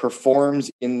that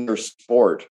performs in their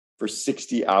sport for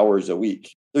 60 hours a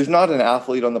week. There's not an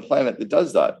athlete on the planet that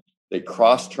does that. They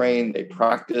cross-train, they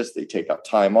practice, they take up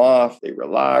time off, they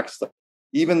relax.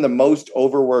 Even the most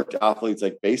overworked athletes,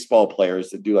 like baseball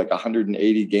players that do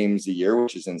 180 games a year,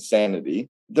 which is insanity,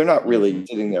 they're not really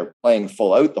sitting there playing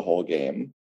full out the whole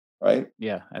game. right?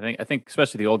 Yeah, I think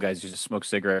especially the old guys used to smoke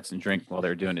cigarettes and drink while they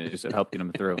were doing it. It just helped get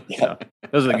them through. Yeah. So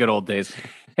those are the good old days.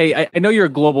 Hey, I know you're a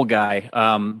global guy,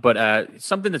 but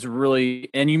something that's really,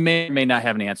 and you may or may not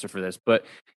have an answer for this, but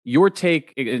your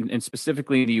take, and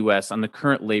specifically in the U.S., on the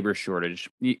current labor shortage,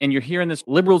 and you're hearing this: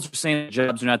 liberals are saying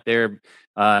jobs are not there,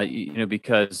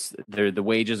 because the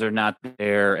wages are not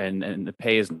there, and the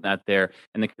pay is not there,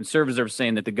 and the conservatives are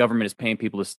saying that the government is paying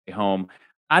people to stay home.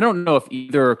 I don't know if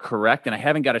either are correct, and I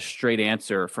haven't got a straight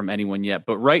answer from anyone yet.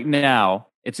 But right now,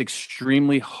 it's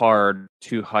extremely hard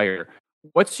to hire.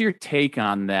 What's your take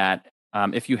on that,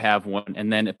 if you have one,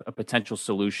 and then a potential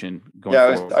solution going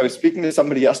forward? I was speaking to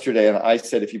somebody yesterday, and I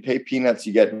said, if you pay peanuts,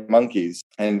 you get monkeys.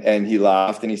 And he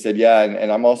laughed, and he said, yeah,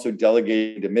 and I'm also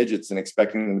delegating to midgets and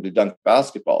expecting them to dunk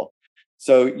basketball.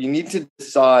 So you need to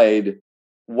decide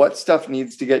what stuff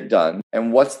needs to get done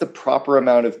and what's the proper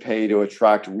amount of pay to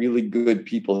attract really good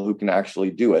people who can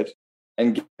actually do it,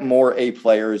 and get more A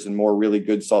players and more really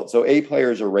good salt. So A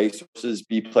players are racehorses,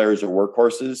 B players are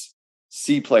workhorses,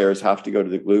 C players have to go to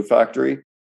the glue factory.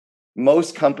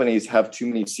 Most companies have too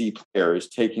many C players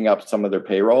taking up some of their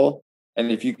payroll.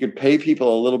 And if you could pay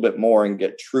people a little bit more and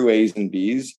get true A's and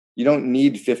B's, you don't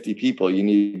need 50 people, you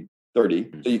need 30.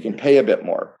 So you can pay a bit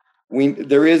more.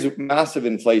 There is massive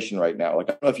inflation right now. Like,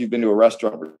 I don't know if you've been to a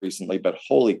restaurant recently, but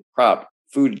holy crap,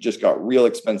 food just got real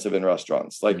expensive in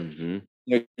restaurants. Like,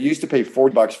 you used to pay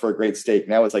 $40 for a great steak.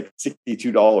 Now it's like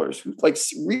 $62. Like,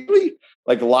 really?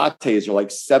 Like, lattes are like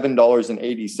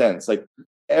 $7.80. Like,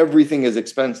 everything is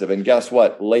expensive. And guess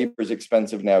what? Labor is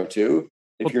expensive now too.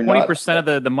 If you're 20%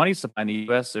 of the money supply in the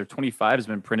U.S. or 25 has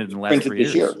been printed in the last 3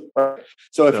 years. Year, right?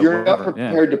 So if you're not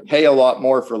prepared to pay a lot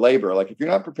more for labor, like if you're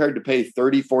not prepared to pay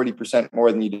 30, 40%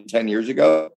 more than you did 10 years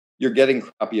ago, you're getting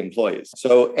crappy employees.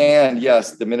 So, and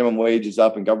yes, the minimum wage is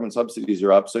up and government subsidies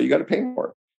are up. So you got to pay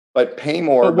more. But pay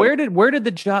more. But where did the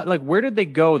job, like, where did they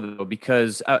go though?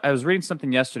 Because I was reading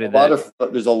something yesterday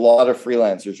there's a lot of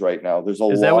freelancers right now.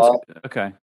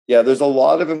 Okay. Yeah, there's a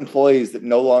lot of employees that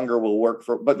no longer will work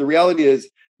for, but the reality is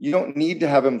you don't need to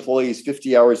have employees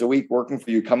 50 hours a week working for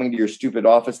you, coming to your stupid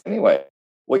office anyway.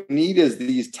 What you need is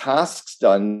these tasks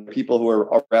done, people who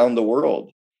are around the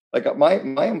world. Like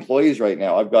my employees right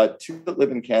now, I've got 2 that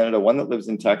live in Canada, 1 that lives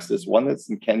in Texas, 1 that's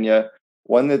in Kenya,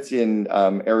 1 that's in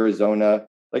Arizona.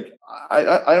 Like,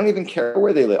 I don't even care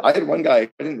where they live. I had one guy, I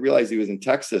didn't realize he was in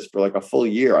Texas for like a full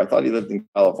year. I thought he lived in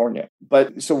California.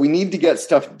 But so we need to get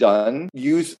stuff done.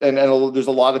 And there's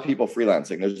a lot of people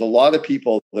freelancing. There's a lot of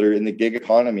people that are in the gig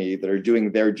economy that are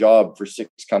doing their job for 6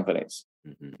 companies,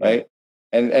 right?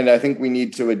 And I think we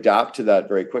need to adapt to that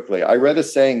very quickly. I read a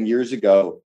saying years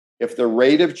ago, if the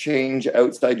rate of change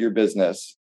outside your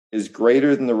business is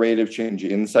greater than the rate of change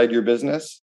inside your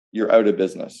business, you're out of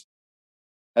business.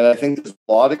 And I think there's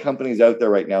a lot of companies out there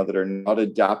right now that are not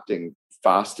adapting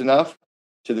fast enough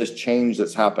to this change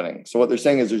that's happening. So what they're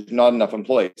saying is there's not enough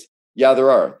employees. Yeah,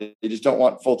 there are. They just don't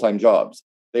want full-time jobs.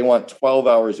 They want 12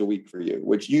 hours a week for you,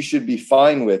 which you should be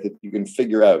fine with if you can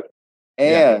figure out.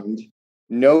 And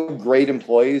no great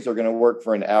employees are going to work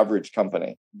for an average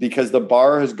company because the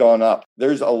bar has gone up.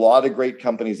 There's a lot of great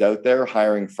companies out there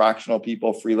hiring fractional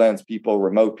people, freelance people,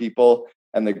 remote people,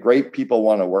 and the great people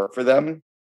want to work for them.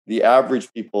 The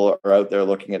average people are out there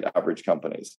looking at average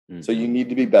companies. So you need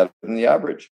to be better than the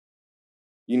average.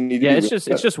 You need to it's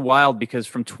just wild because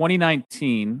from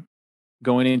 2019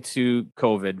 going into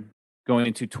COVID, going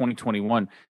into 2021,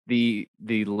 the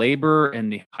labor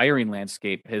and the hiring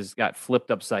landscape has got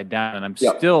flipped upside down. And I'm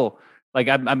still like,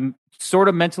 I'm sort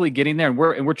of mentally getting there, and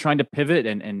we're trying to pivot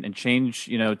and change,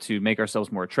 to make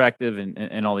ourselves more attractive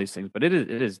and all these things. But it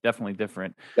is definitely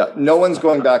different. Yeah, no one's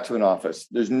going back to an office.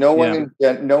 There's no one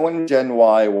in Gen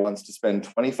Y wants to spend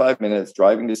 25 minutes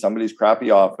driving to somebody's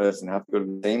crappy office and have to go to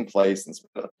the same place.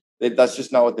 And that's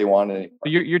just not what they want anymore.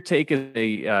 But your take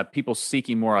is people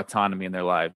seeking more autonomy in their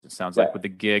lives. It sounds like with the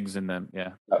gigs and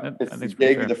it's the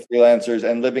gigs, the freelancers,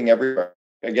 and living everywhere.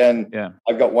 Again,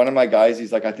 I've got one of my guys.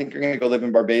 He's like, I think you're going to go live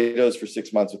in Barbados for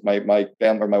 6 months with my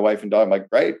family or my wife and daughter. I'm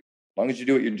like, great. As long as you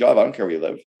do your job, I don't care where you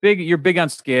live. You're big on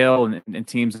scale and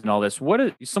teams and all this. What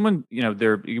is someone, we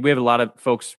have a lot of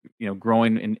folks,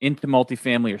 growing into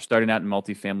multifamily or starting out in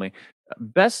multifamily.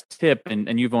 Best tip,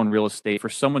 and you've owned real estate, for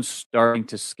someone starting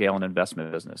to scale an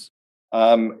investment business?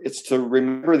 It's to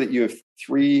remember that you have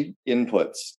 3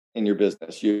 inputs in your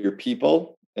business. Your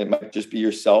people. It might just be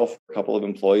yourself, a couple of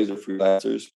employees or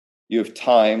freelancers. You have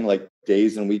time, like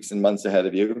days and weeks and months ahead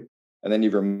of you. And then you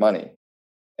have your money.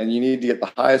 And you need to get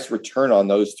the highest return on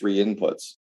those 3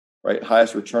 inputs, right?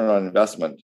 Highest return on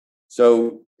investment.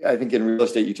 So I think in real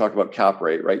estate, you talk about cap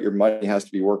rate, right? Your money has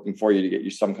to be working for you to get you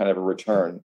some kind of a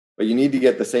return. but you need to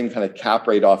get the same kind of cap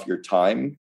rate off your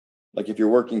time. Like if you're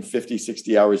working 50,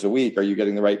 60 hours a week, are you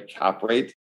getting the right cap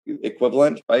rate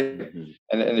equivalent, right? Mm-hmm.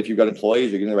 And if you've got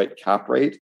employees, you're getting the right cap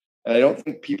rate. And I don't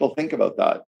think people think about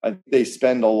that. I think they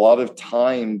spend a lot of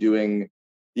time doing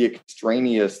the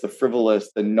extraneous, the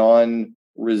frivolous, the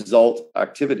non-result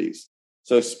activities.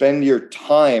 So spend your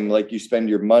time like you spend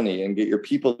your money and get your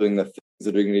people doing the things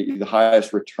that are going to get you the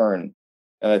highest return.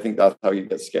 And I think that's how you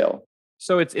get scale.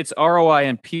 So it's ROI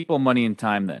and people, money, and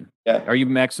time then. Yeah. Are you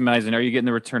maximizing? Are you getting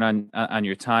the return on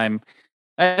your time?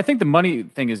 I think the money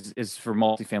thing is for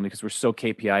multifamily because we're so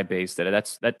KPI based that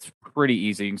that's pretty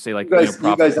easy. You can say like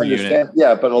profit per unit.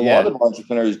 Yeah, but a lot of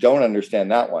entrepreneurs don't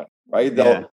understand that one, right?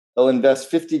 They'll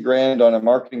invest 50 grand on a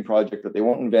marketing project, but they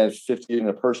won't invest 50 in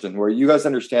a person. Where you guys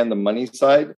understand the money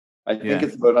side, I think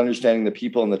it's about understanding the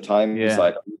people and the time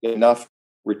side. Get enough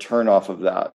return off of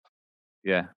that.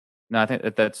 Yeah. No, I think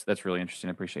that's really interesting.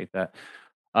 I appreciate that.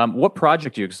 What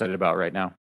project are you excited about right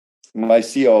now? My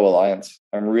COO Alliance.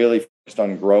 I'm really focused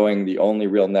on growing the only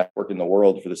real network in the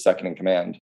world for the second in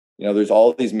command. There's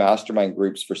all these mastermind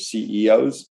groups for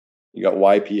CEOs. You got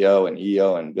YPO and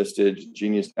EO and Vistage,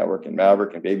 Genius Network and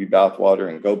Maverick and Baby Bathwater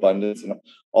and GoBundance and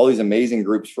all these amazing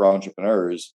groups for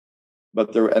entrepreneurs.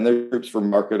 But they're groups for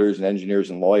marketers and engineers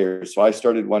and lawyers. So I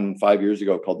started one 5 years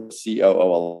ago called the COO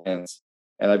Alliance.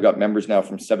 And I've got members now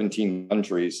from 17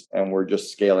 countries, and we're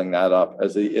just scaling that up.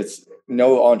 It's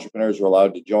no entrepreneurs are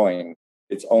allowed to join.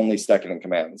 It's only second in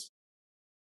commands.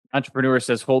 Entrepreneur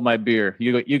says, "Hold my beer."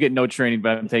 You get no training,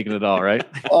 but I'm taking it all, right?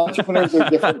 Entrepreneurs are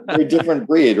different. They're a different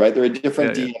breed, right? They're a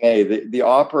different DNA. The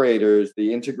operators, the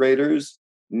integrators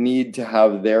need to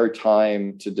have their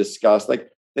time to discuss.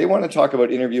 Like they want to talk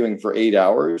about interviewing for 8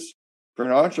 hours. For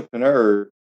an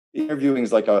entrepreneur, interviewing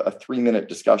is like a 3-minute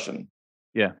discussion.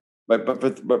 Yeah. But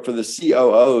for the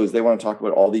COOs, they want to talk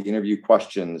about all the interview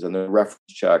questions and the reference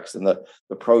checks and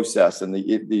the process and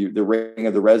the rating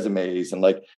of the resumes and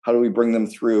like how do we bring them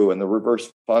through and the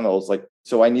reverse funnels. Like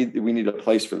so, we need a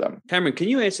place for them. Cameron, can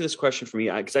you answer this question for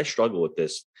me? Because I struggle with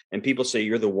this, and people say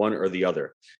you're the one or the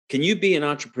other. Can you be an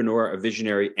entrepreneur, a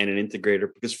visionary, and an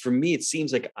integrator? Because for me, it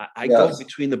seems like I go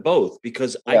between the both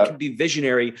because I can be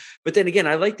visionary, but then again,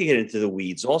 I like to get into the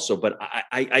weeds also. But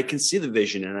I can see the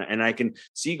vision and I can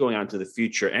see going on to the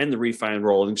future and the refine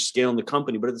role and scaling the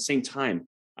company. But at the same time,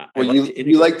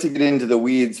 you like to get into the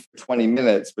weeds for 20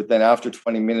 minutes, but then after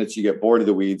 20 minutes, you get bored of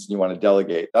the weeds and you want to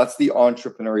delegate. That's the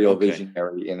entrepreneurial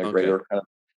visionary integrator. Okay.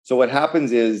 So what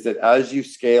happens is that as you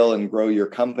scale and grow your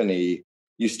company,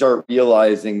 you start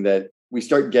realizing that we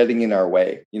start getting in our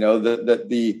way.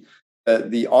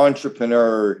 The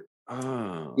entrepreneur,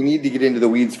 we need to get into the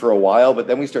weeds for a while, but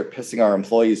then we start pissing our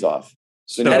employees off.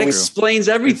 So that explains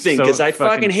everything because I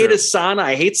fucking hate Asana.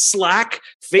 I hate Slack.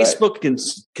 Facebook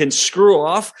can screw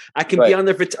off. I can be on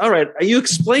there for all right. You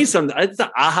explain something. It's an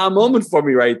aha moment for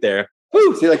me right there.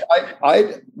 Woo. See, like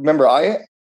I remember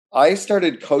I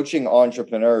started coaching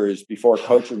entrepreneurs before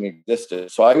coaching existed.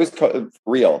 So I was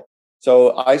real.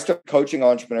 So I started coaching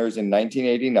entrepreneurs in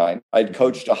 1989. I'd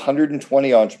coached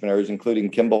 120 entrepreneurs, including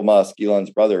Kimball Musk,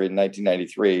 Elon's brother, in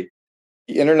 1993.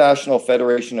 The International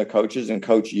Federation of Coaches and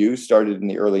Coach U started in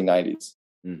the early 90s.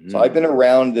 Mm-hmm. So I've been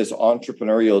around this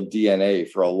entrepreneurial DNA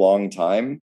for a long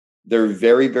time. They're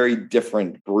very, very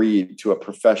different breed to a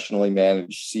professionally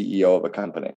managed CEO of a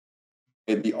company.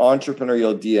 The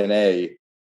entrepreneurial DNA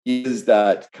is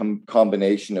that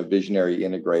combination of visionary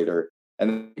integrator.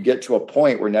 And you get to a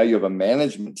point where now you have a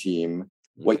management team. Okay.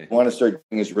 What you want to start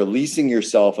doing is releasing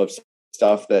yourself of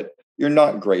stuff that you're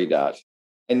not great at.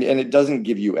 And it doesn't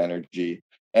give you energy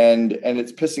and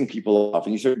it's pissing people off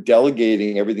and you start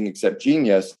delegating everything except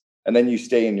genius. And then you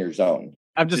stay in your zone.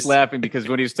 I'm just laughing because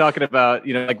when he was talking about,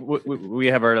 like we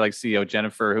have our like CEO,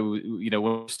 Jennifer, who,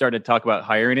 when we started to talk about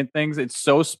hiring and things, it's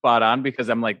so spot on because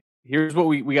I'm like, here's what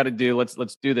we got to do.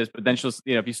 Let's do this. But then she'll,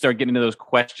 if you start getting into those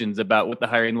questions about what the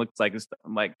hiring looks like,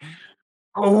 I'm like,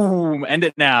 oh, end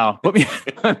it now. Put me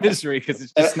in misery because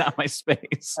it's just not my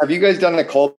space. Have you guys done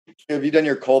have you done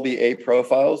your Kolbe A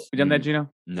profiles? You done that, Gino?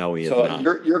 No, we have not.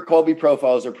 Your Kolbe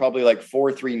profiles are probably like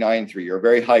 4-3-9-3. You're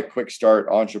very high quick start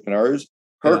entrepreneurs.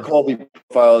 Her Kolbe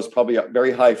profile is probably a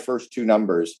very high first two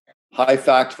numbers. High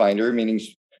fact finder, meaning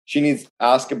she needs to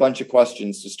ask a bunch of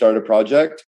questions to start a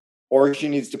project, or she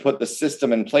needs to put the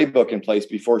system and playbook in place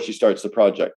before she starts the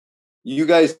project. You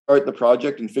guys start the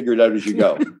project and figure it out as you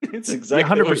go. It's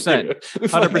exactly 100%.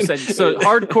 100%. So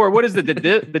hardcore, what is the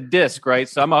disc, right?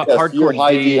 So I'm a hardcore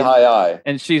high D, high I.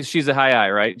 And she's a high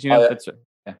I, right? I'm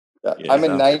a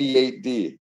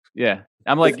 98D. Yeah.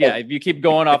 I'm like, yeah, if you keep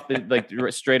going off the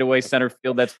straightaway center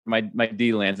field, that's my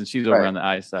D lands, and she's over on the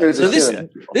I side. So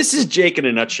this is Jake in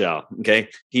a nutshell. Okay.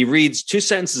 He reads 2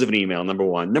 sentences of an email. Number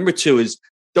one. Number two is,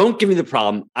 don't give me the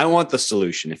problem. I want the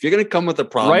solution. If you're going to come with a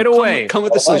problem right away, come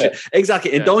with the solution.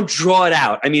 Exactly. And don't draw it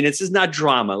out. I mean, this is not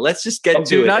drama. Let's just get to it.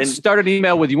 Do not start an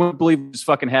email with, you won't believe this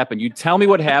fucking happened. You tell me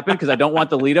what happened, because I don't want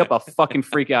the lead up. I'll fucking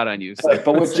freak out on you. So.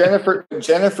 But what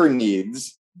Jennifer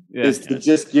needs is to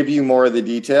just give you more of the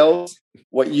details.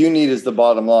 What you need is the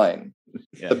bottom line.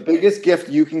 Yeah. The biggest gift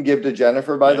you can give to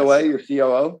Jennifer, by the way, your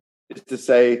COO, is to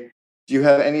say, do you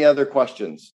have any other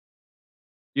questions?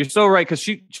 You're so right, because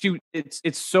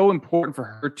it's so important for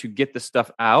her to get the stuff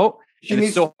out. And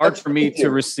it's so hard for me to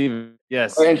receive it.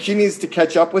 Yes. And she needs to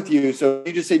catch up with you. So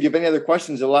you just say, do you have any other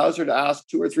questions? It allows her to ask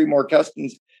 2 or 3 more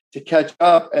questions to catch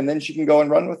up, and then she can go and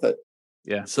run with it.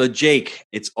 Yeah. So Jake,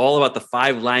 it's all about the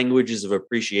 5 languages of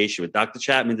appreciation. With Dr.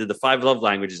 Chapman did the 5 love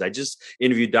languages. I just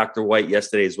interviewed Dr. White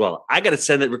yesterday as well. I got to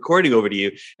send that recording over to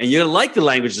you, and you're gonna like the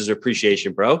languages of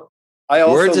appreciation, bro. I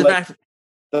also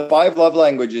the 5 love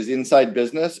languages inside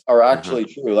business are actually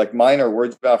true. Like mine are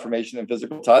words of affirmation and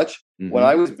physical touch. Mm-hmm. When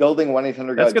I was building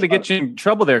 1-800, that's going to get you in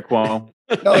trouble there, Cuomo.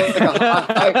 No, it's like a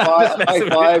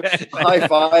high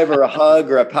five, or a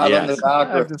hug, or a pat on the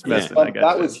back.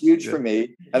 That was huge for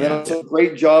me. And then also a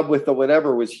great job with the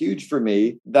whatever was huge for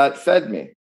me. That fed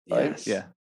me. Right? Yes. Yeah.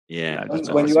 Yeah.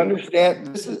 When you understand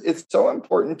it's so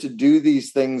important to do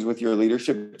these things with your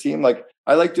leadership team. Like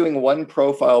I like doing 1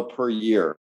 profile per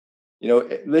year. You know,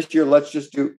 this year, let's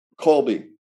just do Colby.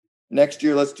 Next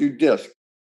year, let's do DISC.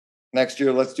 Next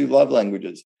year, let's do love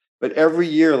languages. But every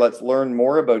year, let's learn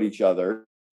more about each other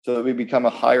so that we become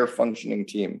a higher functioning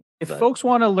team. If folks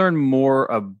want to learn more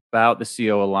about the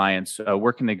COO Alliance,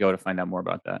 where can they go to find out more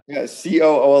about that? Yeah,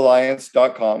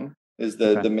 COOalliance.com is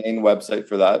the main website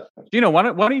for that. Gino, why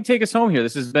don't you take us home here?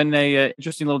 This has been a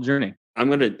interesting little journey.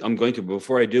 I'm going to,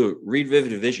 before I do, read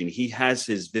Vivid Vision. He has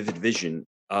his Vivid Vision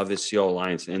of his COO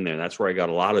Alliance in there. That's where I got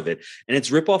a lot of it. And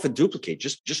it's rip off and duplicate.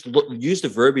 Just use the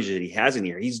verbiage that he has in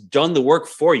here. He's done the work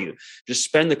for you. Just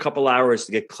spend a couple hours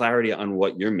to get clarity on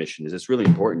what your mission is. It's really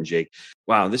important, Jake.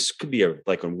 Wow, this could be a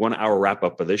 1 hour wrap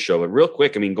up of this show. But real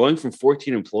quick, I mean, going from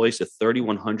 14 employees to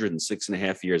 3,100 in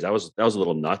 6.5 years, that was a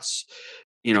little nuts.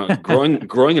 You know,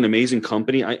 growing an amazing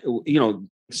company.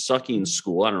 Sucky in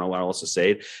school. I don't know what else to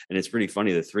say. And it's pretty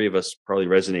funny. The 3 of us probably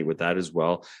resonate with that as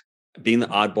well. Being the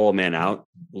oddball man out,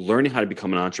 learning how to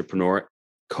become an entrepreneur,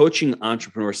 coaching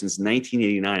entrepreneurs since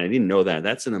 1989. I didn't know that.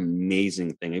 That's an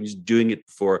amazing thing. I was doing it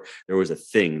before there was a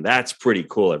thing. That's pretty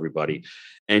cool, everybody.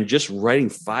 And just writing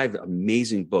 5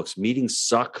 amazing books, Meetings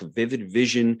Suck, Vivid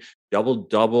Vision,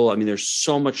 Double. I mean, there's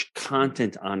so much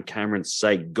content on Cameron's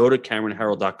site. Go to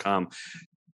CameronHerold.com.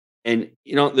 And,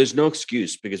 there's no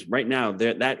excuse, because right now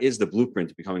that is the blueprint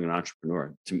to becoming an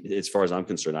entrepreneur. As far as I'm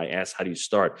concerned, I asked, how do you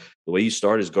start? The way you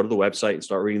start is go to the website and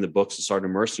start reading the books and start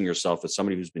immersing yourself with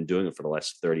somebody who's been doing it for the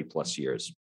last 30 plus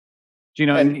years.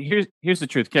 Gino, and here's the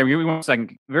truth. Cameron, give me 1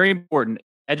 second. Very important.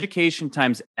 Education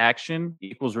times action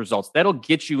equals results. That'll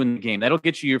get you in the game. That'll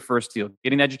get you your first deal.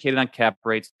 Getting educated on cap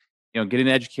rates, getting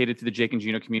educated to the Jake and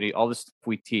Gino community, all this stuff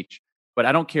we teach. But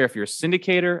I don't care if you're a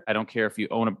syndicator. I don't care if you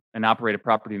own and operate a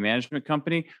property management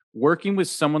company. Working with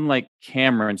someone like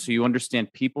Cameron, so you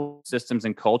understand people, systems,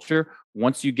 and culture,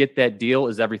 once you get that deal,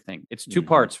 is everything. It's 2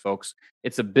 parts, folks.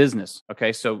 It's a business.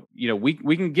 Okay. So,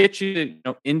 we can get you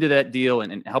into that deal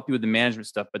and help you with the management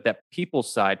stuff. But that people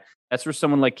side, that's where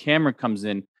someone like Cameron comes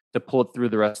in to pull it through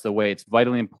the rest of the way. It's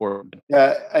vitally important.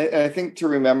 Yeah. I think to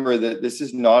remember that this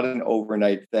is not an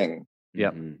overnight thing.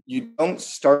 Yeah. You don't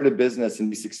start a business and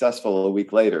be successful a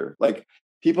week later. Like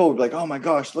people would be like, oh my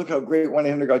gosh, look how great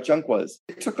 1-800-GOT-JUNK was.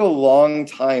 It took a long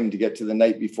time to get to the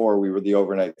night before we were the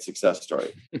overnight success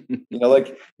story.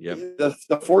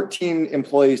 The 14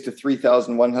 employees to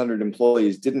 3,100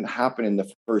 employees didn't happen in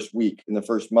the first week, in the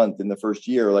first month, in the first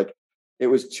year. Like it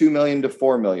was 2 million to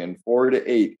 4 million, 4 to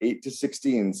 8, 8 to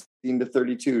 16, 16 to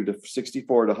 32 to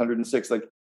 64 to 106. Like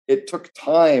it took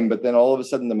time, but then all of a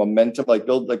sudden the momentum,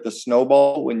 build like the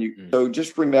snowball so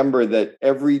just remember that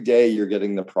every day you're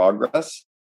getting the progress.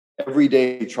 Every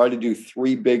day try to do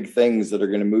 3 big things that are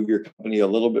going to move your company a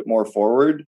little bit more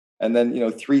forward. And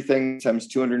then, 3 things times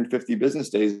 250 business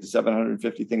days is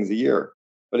 750 things a year,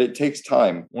 but it takes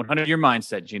time. 100-year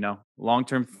mindset, Gino,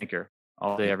 long-term thinker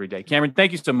all day, every day. Cameron,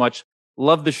 thank you so much.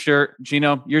 Love the shirt.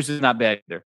 Gino, yours is not bad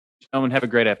either. Gentlemen, have a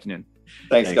great afternoon.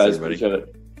 Thanks guys. Appreciate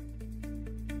it.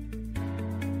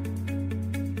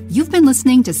 You've been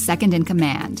listening to Second in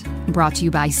Command, brought to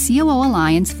you by COO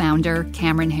Alliance founder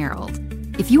Cameron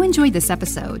Herold. If you enjoyed this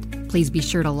episode, Please be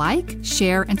sure to like,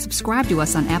 share, and subscribe to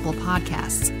us on Apple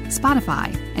Podcasts,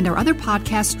 Spotify, and our other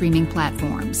podcast streaming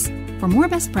platforms. For more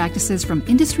best practices from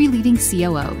industry-leading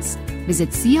COOs, visit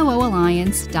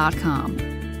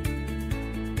COOalliance.com.